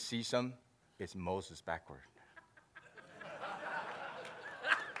name is Sesame, it's Moses backward.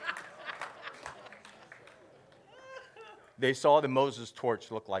 They saw the Moses torch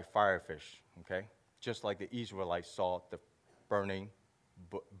look like firefish, okay? Just like the Israelites saw the burning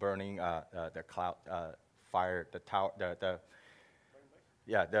the cloud, fire, the tower,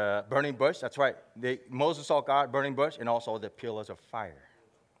 the burning bush. That's right. Moses saw God burning bush and also the pillars of fire.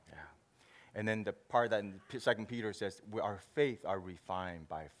 Yeah. And then the part that in 2 Peter says, our faith are refined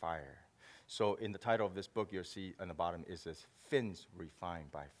by fire. So in the title of this book, you'll see on the bottom is this, fins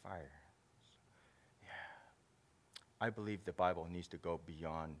refined by fire. Yeah. I believe the Bible needs to go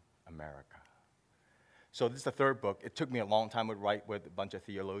beyond America. So this is the third book. It took me a long time to write with a bunch of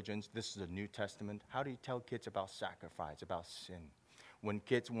theologians. This is the New Testament. How do you tell kids about sacrifice, about sin? When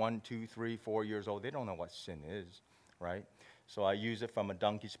kids 1, 2, 3, 4 years old, they don't know what sin is, right? So I use it from a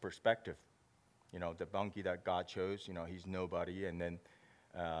donkey's perspective. The donkey that God chose, he's nobody. And then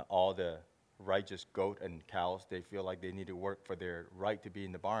all the righteous goat and cows, they feel like they need to work for their right to be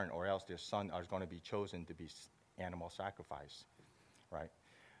in the barn, or else their son is going to be chosen to be animal sacrifice, right?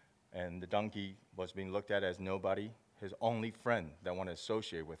 And the donkey was being looked at as nobody. His only friend that want to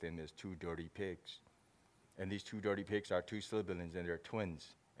associate with him is 2 dirty pigs. And these 2 dirty pigs are 2 siblings, and they're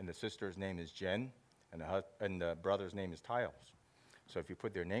twins. And the sister's name is Jen, and the brother's name is Tiles. So if you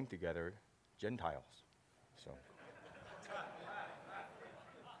put their name together, Gentiles.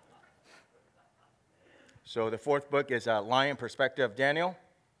 So the fourth book is Lion Perspective of Daniel.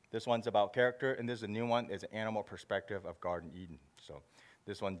 This one's about character, and this is a new one. It's an animal perspective of Garden Eden. So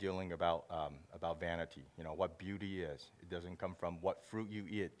this one dealing about vanity, what beauty is. It doesn't come from what fruit you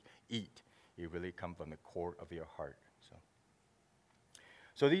eat. It really comes from the core of your heart.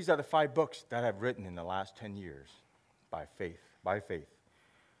 So these are the 5 books that I've written in the last 10 years by faith.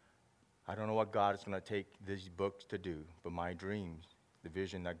 I don't know what God is going to take these books to do, but my dreams, the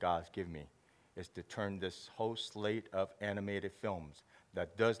vision that God's given me, is to turn this whole slate of animated films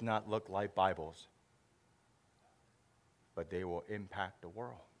that does not look like Bibles, but they will impact the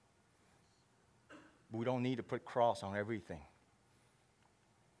world. We don't need to put cross on everything.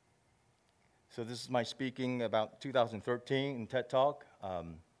 So this is my speaking about 2013 in TED Talk.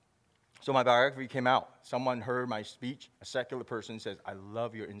 So my biography came out. Someone heard my speech. A secular person says, I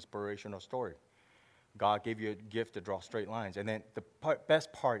love your inspirational story. God gave you a gift to draw straight lines. And then the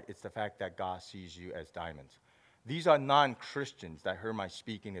best part is the fact that God sees you as diamonds. These are non-Christians that heard my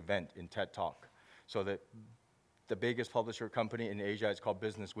speaking event in TED Talk. So the biggest publisher company in Asia is called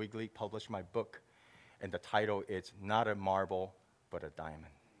Business Weekly, published my book. And the title is Not a Marble, but a Diamond.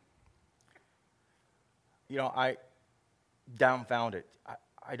 I dumbfounded.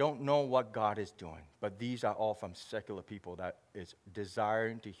 I don't know what God is doing, but these are all from secular people that is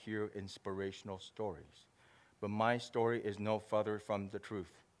desiring to hear inspirational stories. But my story is no further from the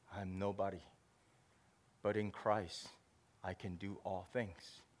truth. I'm nobody. But in Christ, I can do all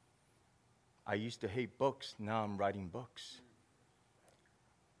things. I used to hate books. Now I'm writing books.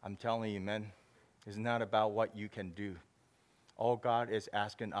 I'm telling you, man, it's not about what you can do. All God is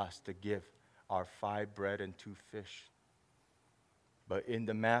asking us to give are 5 bread and 2 fish. But in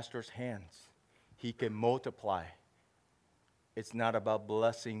the Master's hands, he can multiply. It's not about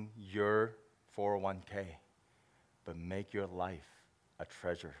blessing your 401k, but make your life a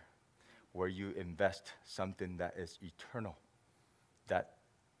treasure where you invest something that is eternal, that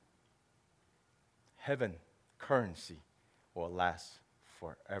heaven currency will last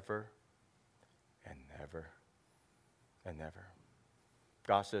forever and ever and ever.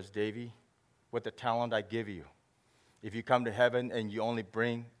 God says, Davy, with the talent I give you, if you come to heaven and you only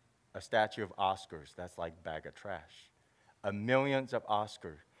bring a statue of Oscars, that's like a bag of trash. A millions of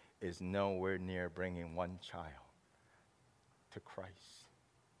Oscars is nowhere near bringing one child to Christ.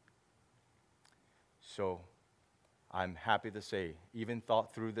 So I'm happy to say, even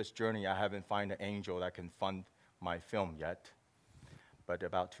thought through this journey, I haven't found an angel that can fund my film yet. But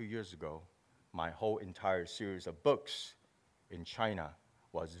about 2 years ago, my whole entire series of books in China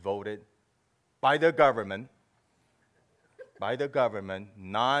was voted by the government,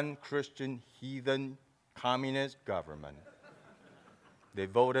 non-Christian, heathen, communist government. They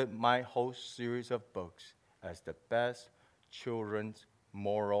voted my whole series of books as the best children's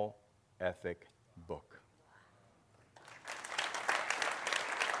moral ethic book.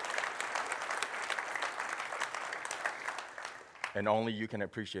 And only you can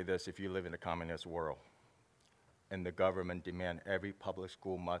appreciate this if you live in a communist world. And the government demand every public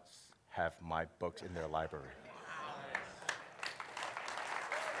school must have my books in their library.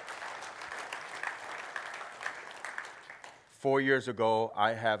 4 years ago,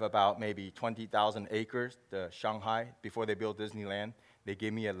 I have about maybe 20,000 acres, Shanghai, before they built Disneyland. They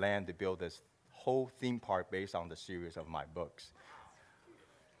gave me a land to build this whole theme park based on the series of my books.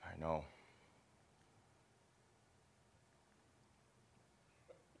 I know.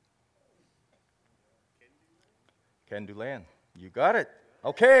 Can-Do Land. You got it.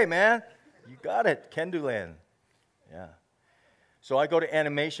 Okay, man. You got it. Can-Do Land. Yeah. So I go to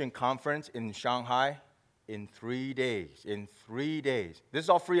animation conference in Shanghai in 3 days. In 3 days. This is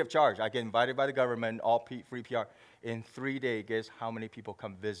all free of charge. I get invited by the government, all free PR. In 3 days, guess how many people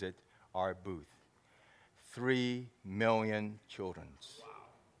come visit our booth? 3 million children. Wow.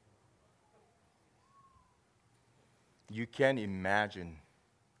 You can imagine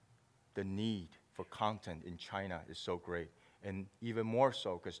the need for content in China is so great. And even more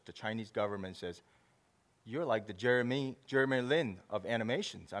so because the Chinese government says, you're like the Jeremy Lin of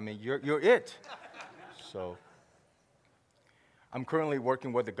animations. I mean, you're it. So I'm currently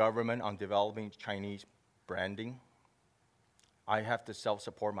working with the government on developing Chinese branding. I have to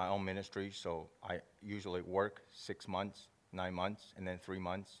self-support my own ministry, so I usually work 6 months, 9 months, and then 3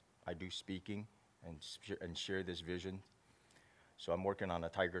 months I do speaking and share this vision. So I'm working on a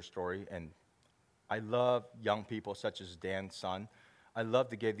tiger story, and I love young people such as Dan's son. I love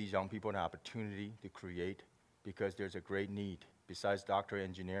to give these young people an opportunity to create because there's a great need. Besides doctor,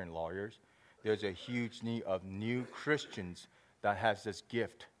 engineer, and lawyers, there's a huge need of new Christians that has this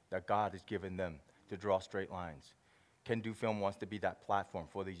gift that God has given them to draw straight lines. Can-Do Film wants to be that platform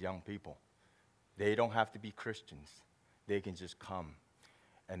for these young people. They don't have to be Christians. They can just come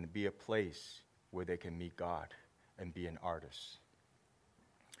and be a place where they can meet God and be an artist.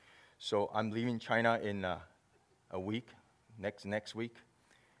 So I'm leaving China in a week, next week,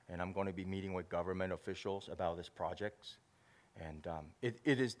 and I'm going to be meeting with government officials about this project. And it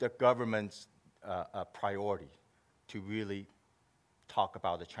is the government's priority to really talk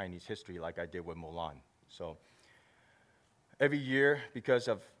about the Chinese history like I did with Mulan. So every year, because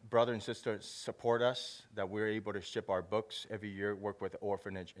of brother and sister support us, that we're able to ship our books. Every year, work with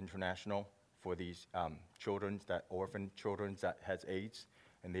Orphanage International for these orphan children that has AIDS.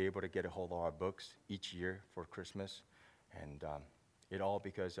 and they're able to get a hold of our books each year for Christmas, and it all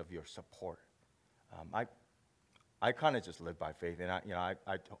because of your support. I kind of just live by faith, and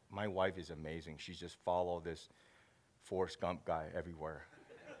my wife is amazing. She just follows this Forrest Gump guy everywhere.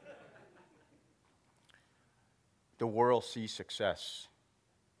 The world sees success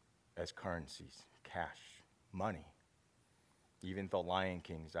as currencies, cash, money. Even the Lion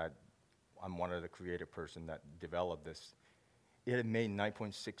Kings, I'm one of the creative person that developed this. It had made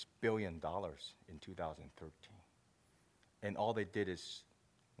 $9.6 billion in 2013. And all they did is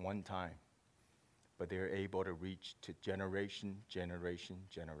one time. But they're able to reach to generation,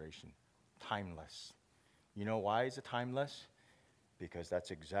 timeless. You know why is it timeless? Because that's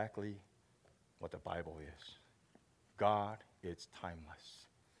exactly what the Bible is. God is timeless.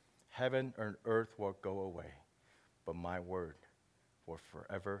 Heaven and earth will go away, but my word will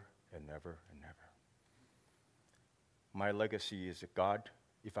forever and ever and ever. My legacy is that God,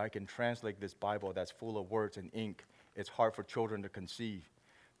 if I can translate this Bible that's full of words and ink, it's hard for children to conceive,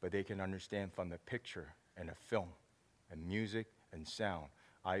 but they can understand from the picture and a film and music and sound,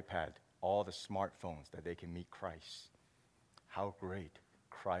 iPad, all the smartphones that they can meet Christ. How great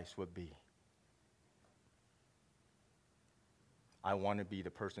Christ would be. I want to be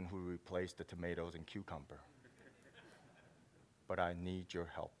the person who replaced the tomatoes and cucumber. But I need your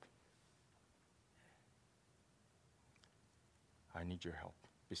help. I need your help.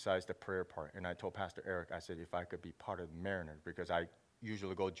 Besides the prayer part, and I told Pastor Eric, I said, if I could be part of the Mariners, because I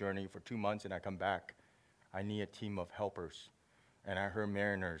usually go journey for 2 months and I come back, I need a team of helpers. And I heard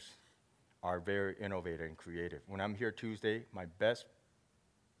Mariners are very innovative and creative. When I'm here Tuesday, my best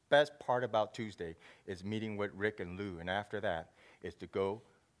part about Tuesday is meeting with Rick and Lou, and after that is to go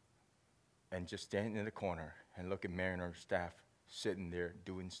and just stand in the corner and look at Mariner staff sitting there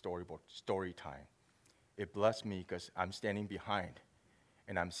doing story time. It blessed me because I'm standing behind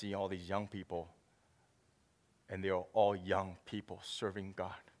and I'm seeing all these young people, and they're all young people serving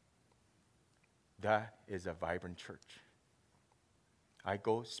God. That is a vibrant church. I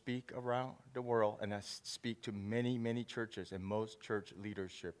go speak around the world, and I speak to many, many churches, and most church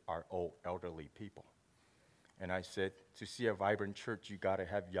leadership are old, elderly people. And I said, to see a vibrant church, you got to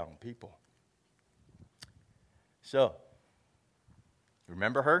have young people. So,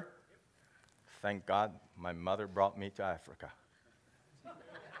 remember her? Thank God my mother brought me to Africa.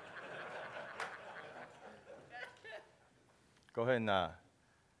 Go ahead and,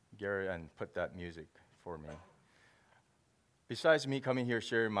 Gary, and put that music for me. Besides me coming here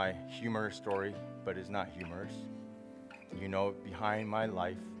sharing my humorous story, but it's not humorous, you know, behind my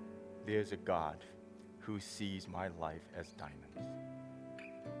life, there's a God who sees my life as diamonds.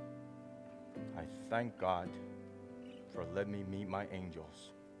 I thank God for letting me meet my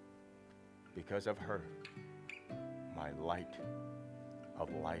angels. Because of her, my light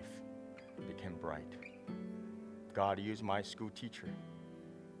of life became bright. God used my school teacher.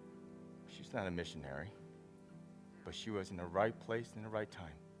 She's not a missionary, but she was in the right place in the right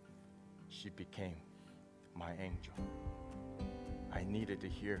time. She became my angel. I needed to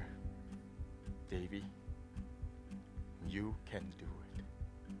hear, Davy, you can do it.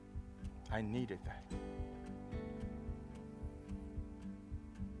 I needed that.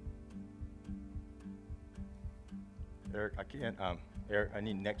 Eric, I can't, Eric, I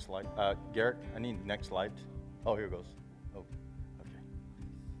need next slide. Garrett, I need next slide. Oh, here it goes. Oh, okay.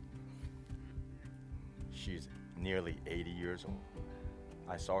 She's nearly 80 years old.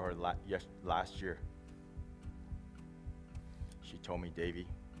 I saw her last year. She told me, Davy,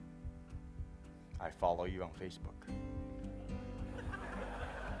 I follow you on Facebook.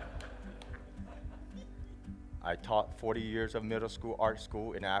 I taught 40 years of middle school art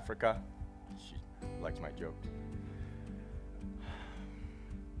school in Africa. She likes my jokes.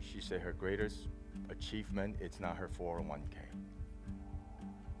 She said her greatest achievement, it's not her 401k.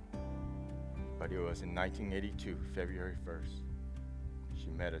 But it was in 1982, February 1st. She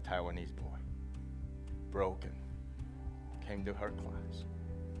met a Taiwanese boy, broken, came to her class,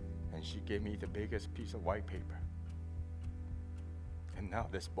 and she gave me the biggest piece of white paper. And now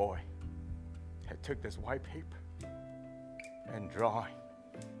this boy had took this white paper and drawing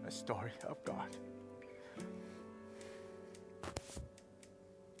a story of God.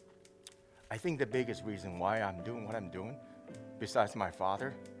 I think the biggest reason why I'm doing what I'm doing, besides my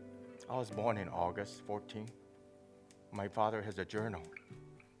father, I was born in August 14. My father has a journal,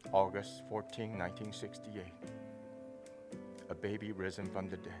 August 14, 1968. A baby risen from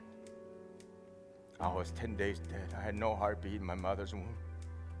the dead. I was 10 days dead. I had no heartbeat in my mother's womb.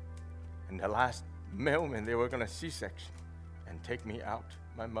 And the last moment, they were going to C-section and take me out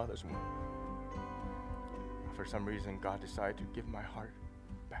my mother's womb. For some reason, God decided to give my heart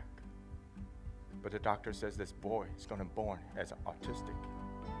But the doctor says this boy is going to be born as autistic,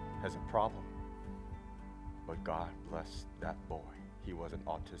 has a problem. But God bless that boy. He wasn't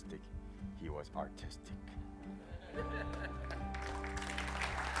autistic, he was artistic.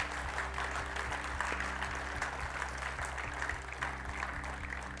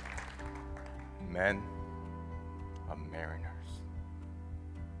 Men are mariners.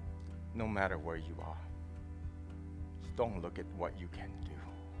 No matter where you are, don't look at what you can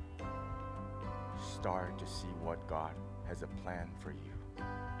do. Start to see what God has a plan for you.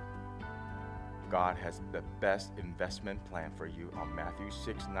 God has the best investment plan for you on Matthew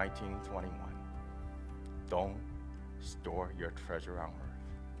 6:19-21. Don't store your treasure on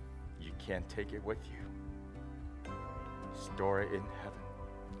earth. You can't take it with you. Store it in heaven,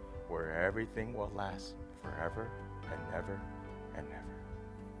 where everything will last forever and ever and ever.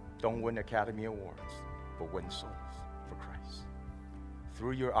 Don't win Academy Awards, but win souls for Christ.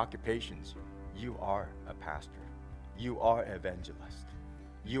 Through your occupations, you are a pastor. You are an evangelist.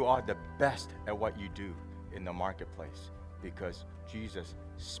 You are the best at what you do in the marketplace because Jesus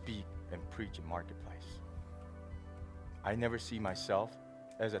speak and preach in marketplace. I never see myself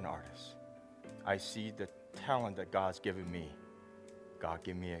as an artist. I see the talent that God's given me. God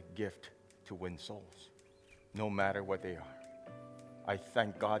gave me a gift to win souls, no matter what they are. I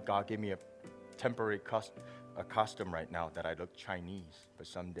thank God. God gave me a temporary costume right now that I look Chinese, but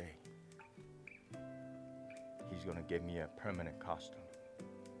someday He's going to give me a permanent costume.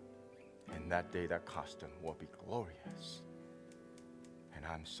 And that day, that costume will be glorious. And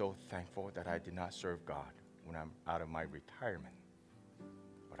I'm so thankful that I did not serve God when I'm out of my retirement,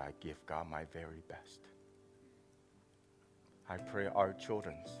 but I give God my very best. I pray our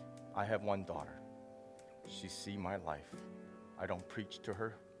children's. I have one daughter. She see my life. I don't preach to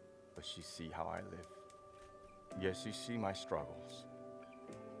her, but she see how I live. Yes, she see my struggles,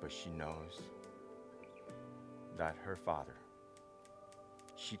 but she knows that her father,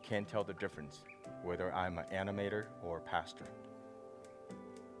 she can't tell the difference whether I'm an animator or a pastor.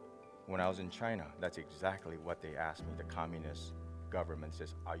 When I was in China, that's exactly what they asked me. The communist government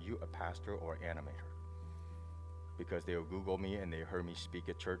says, are you a pastor or animator? Because they'll Google me and they heard me speak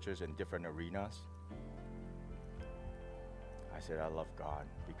at churches in different arenas. I said, I love God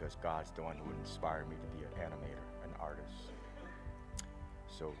because God's the one who inspired me to be an animator, an artist.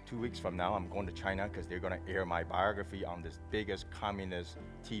 So 2 weeks from now, I'm going to China because they're going to air my biography on this biggest communist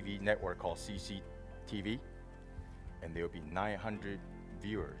TV network called CCTV. And there will be 900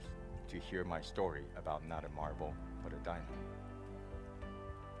 viewers to hear my story about not a marble, but a diamond.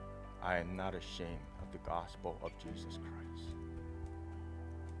 I am not ashamed of the gospel of Jesus Christ.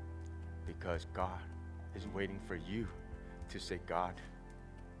 Because God is waiting for you to say, God,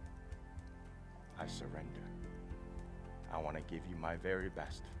 I surrender. I want to give you my very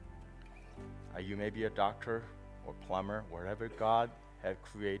best. You may be a doctor or plumber, wherever God has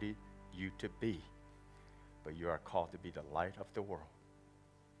created you to be, but you are called to be the light of the world.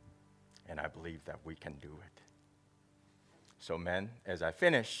 And I believe that we can do it. So men, as I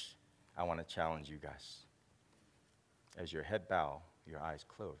finish, I want to challenge you guys. As your head bow, your eyes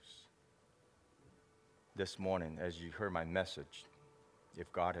close. This morning, as you heard my message,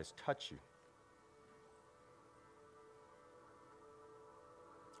 if God has touched you,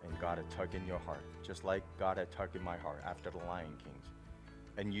 and God had tugged in your heart, just like God had tugged in my heart after the Lion Kings,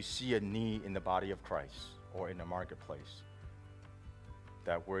 and you see a need in the body of Christ or in the marketplace,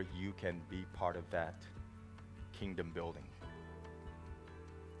 that where you can be part of that kingdom building.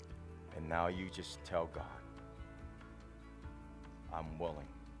 And now you just tell God, I'm willing,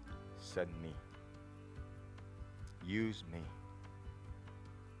 send me, use me.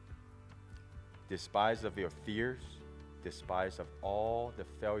 Despise of your fears, despise of all the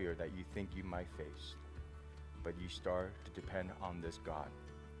failure that you think you might face, but you start to depend on this God,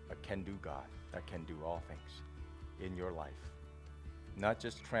 a can-do God that can do all things in your life. Not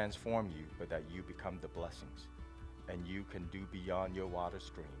just transform you, but that you become the blessings, and you can do beyond your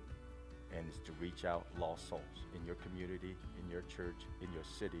wildest dream, and it's to reach out lost souls in your community, in your church, in your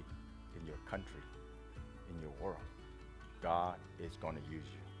city, in your country, in your world. God is going to use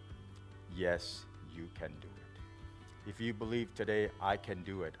you. Yes, you can do it. If you believe today, I can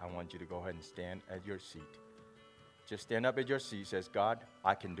do it, I want you to go ahead and stand at your seat. Just stand up at your seat, says, God,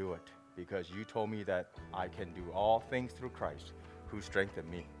 I can do it, because you told me that I can do all things through Christ who strengthened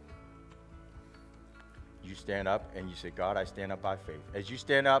me. You stand up and you say, God, I stand up by faith. As you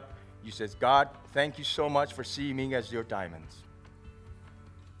stand up, you says, God, thank you so much for seeing me as your diamonds.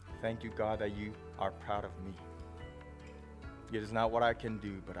 Thank you, God, that you are proud of me. It is not what I can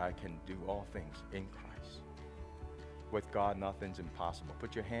do, but I can do all things in Christ. With God, nothing's impossible.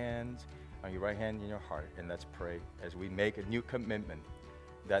 Put your hands on your right hand in your heart, and let's pray as we make a new commitment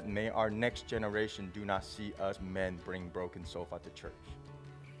that may our next generation do not see us men bring broken sofa to church.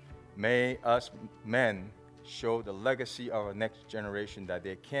 May us men show the legacy of our next generation that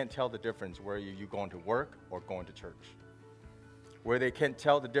they can't tell the difference whether you're going to work or going to church. Where they can't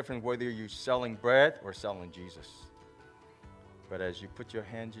tell the difference whether you're selling bread or selling Jesus. But as you put your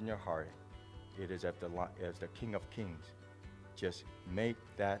hands in your heart, it is as the King of Kings. Just make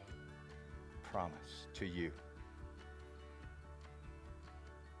that promise to you.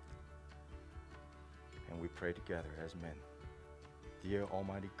 And we pray together as men. Dear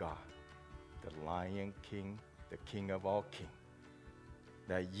Almighty God, the Lion King, the King of all kings,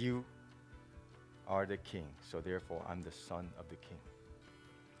 that you are the King, so therefore I'm the son of the King.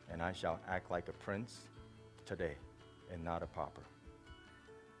 And I shall act like a prince today and not a pauper.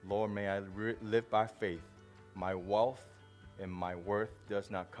 Lord, may I live by faith. My wealth and my worth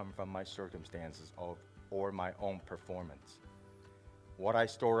does not come from my circumstances or my own performance. What I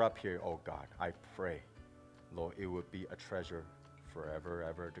store up here, oh God, I pray, Lord, it would be a treasure forever,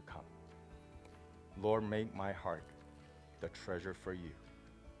 ever to come. Lord, make my heart the treasure for you.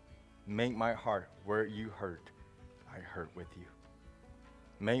 Make my heart where you hurt, I hurt with you.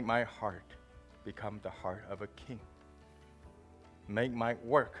 Make my heart become the heart of a king. Make my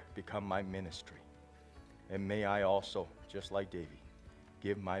work become my ministry. And may I also, just like David,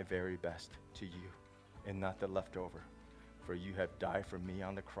 give my very best to you and not the leftover. For you have died for me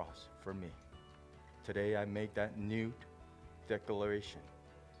on the cross, for me. Today I make that new declaration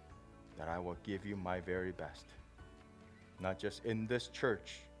that I will give you my very best. Not just in this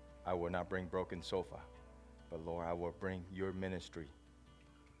church, I will not bring broken sofa, but Lord, I will bring your ministry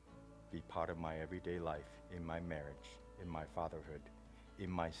be part of my everyday life, in my marriage, in my fatherhood, in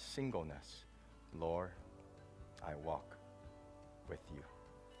my singleness. Lord, I walk with you.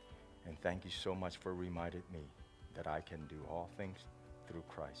 And thank you so much for reminding me that I can do all things through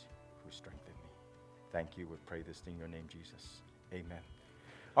Christ who strengthened me. Thank you. We pray this in your name, Jesus. Amen.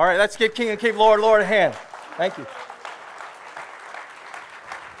 All right, let's give King and King, Lord a hand. Thank you.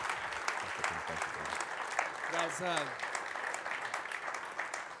 Guys,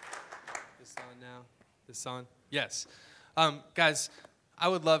 this on now? This on? Yes. Guys, I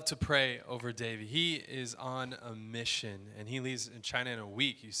would love to pray over Davey. He is on a mission, and he leaves in China in a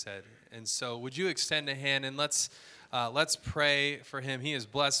week, you said. And so would you extend a hand, and let's pray for him. He has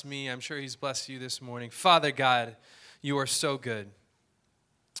blessed me. I'm sure he's blessed you this morning. Father God, you are so good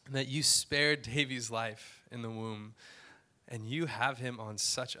that you spared Davey's life in the womb, and you have him on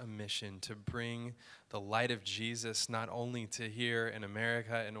such a mission to bring the light of Jesus not only to here in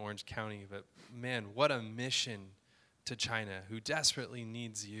America in Orange County, but man, what a mission to China, who desperately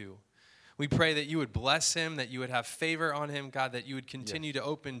needs you. We pray that you would bless him, that you would have favor on him, God, that you would continue to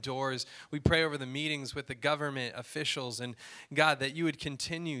open doors. We pray over the meetings with the government officials, and God, that you would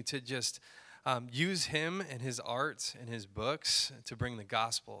continue to just use him and his art and his books to bring the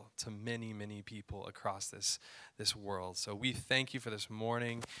gospel to many, many people across this world. So we thank you for this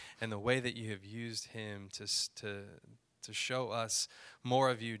morning and the way that you have used him to show us more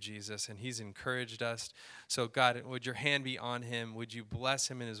of you, Jesus, and he's encouraged us. So God, would your hand be on him? Would you bless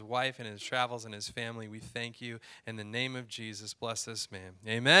him and his wife and his travels and his family? We thank you. In the name of Jesus, bless this man.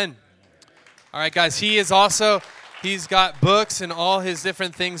 Amen. All right, guys, he's got books and all his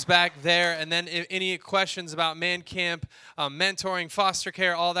different things back there. And then if any questions about Man Camp, mentoring, foster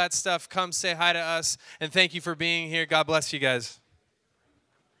care, all that stuff, come say hi to us. And thank you for being here. God bless you guys.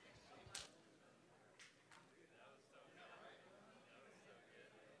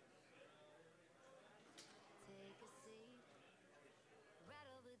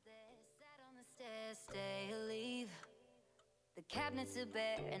 Stay or leave. The cabinets are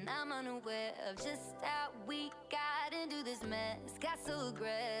bare and I'm unaware of just how we got into this mess. Got so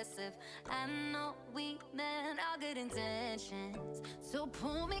aggressive. I know we meant all good intentions. So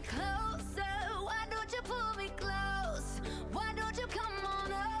pull me closer. Why don't you pull me close? Why don't you come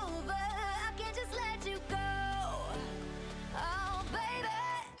on over? I can't just let you go. Oh baby,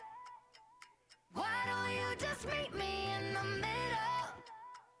 why don't you just meet me in the middle?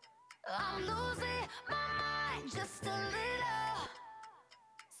 I'm losing my mind just a little.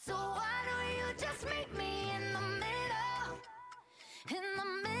 So why don't you just meet me in the middle? In the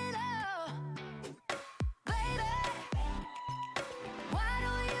middle. Baby, why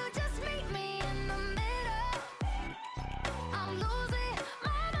don't you just meet me in the middle? I'm losing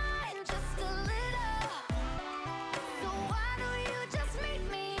my mind just a little. So why don't you just meet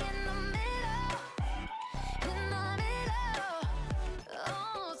me in the middle? In the middle.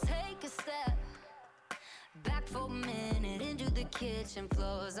 Oh, take a step back for a minute into the kitchen,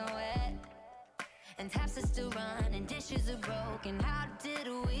 floors are wet. and taps are still running, dishes are broken. How did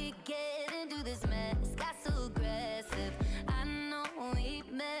we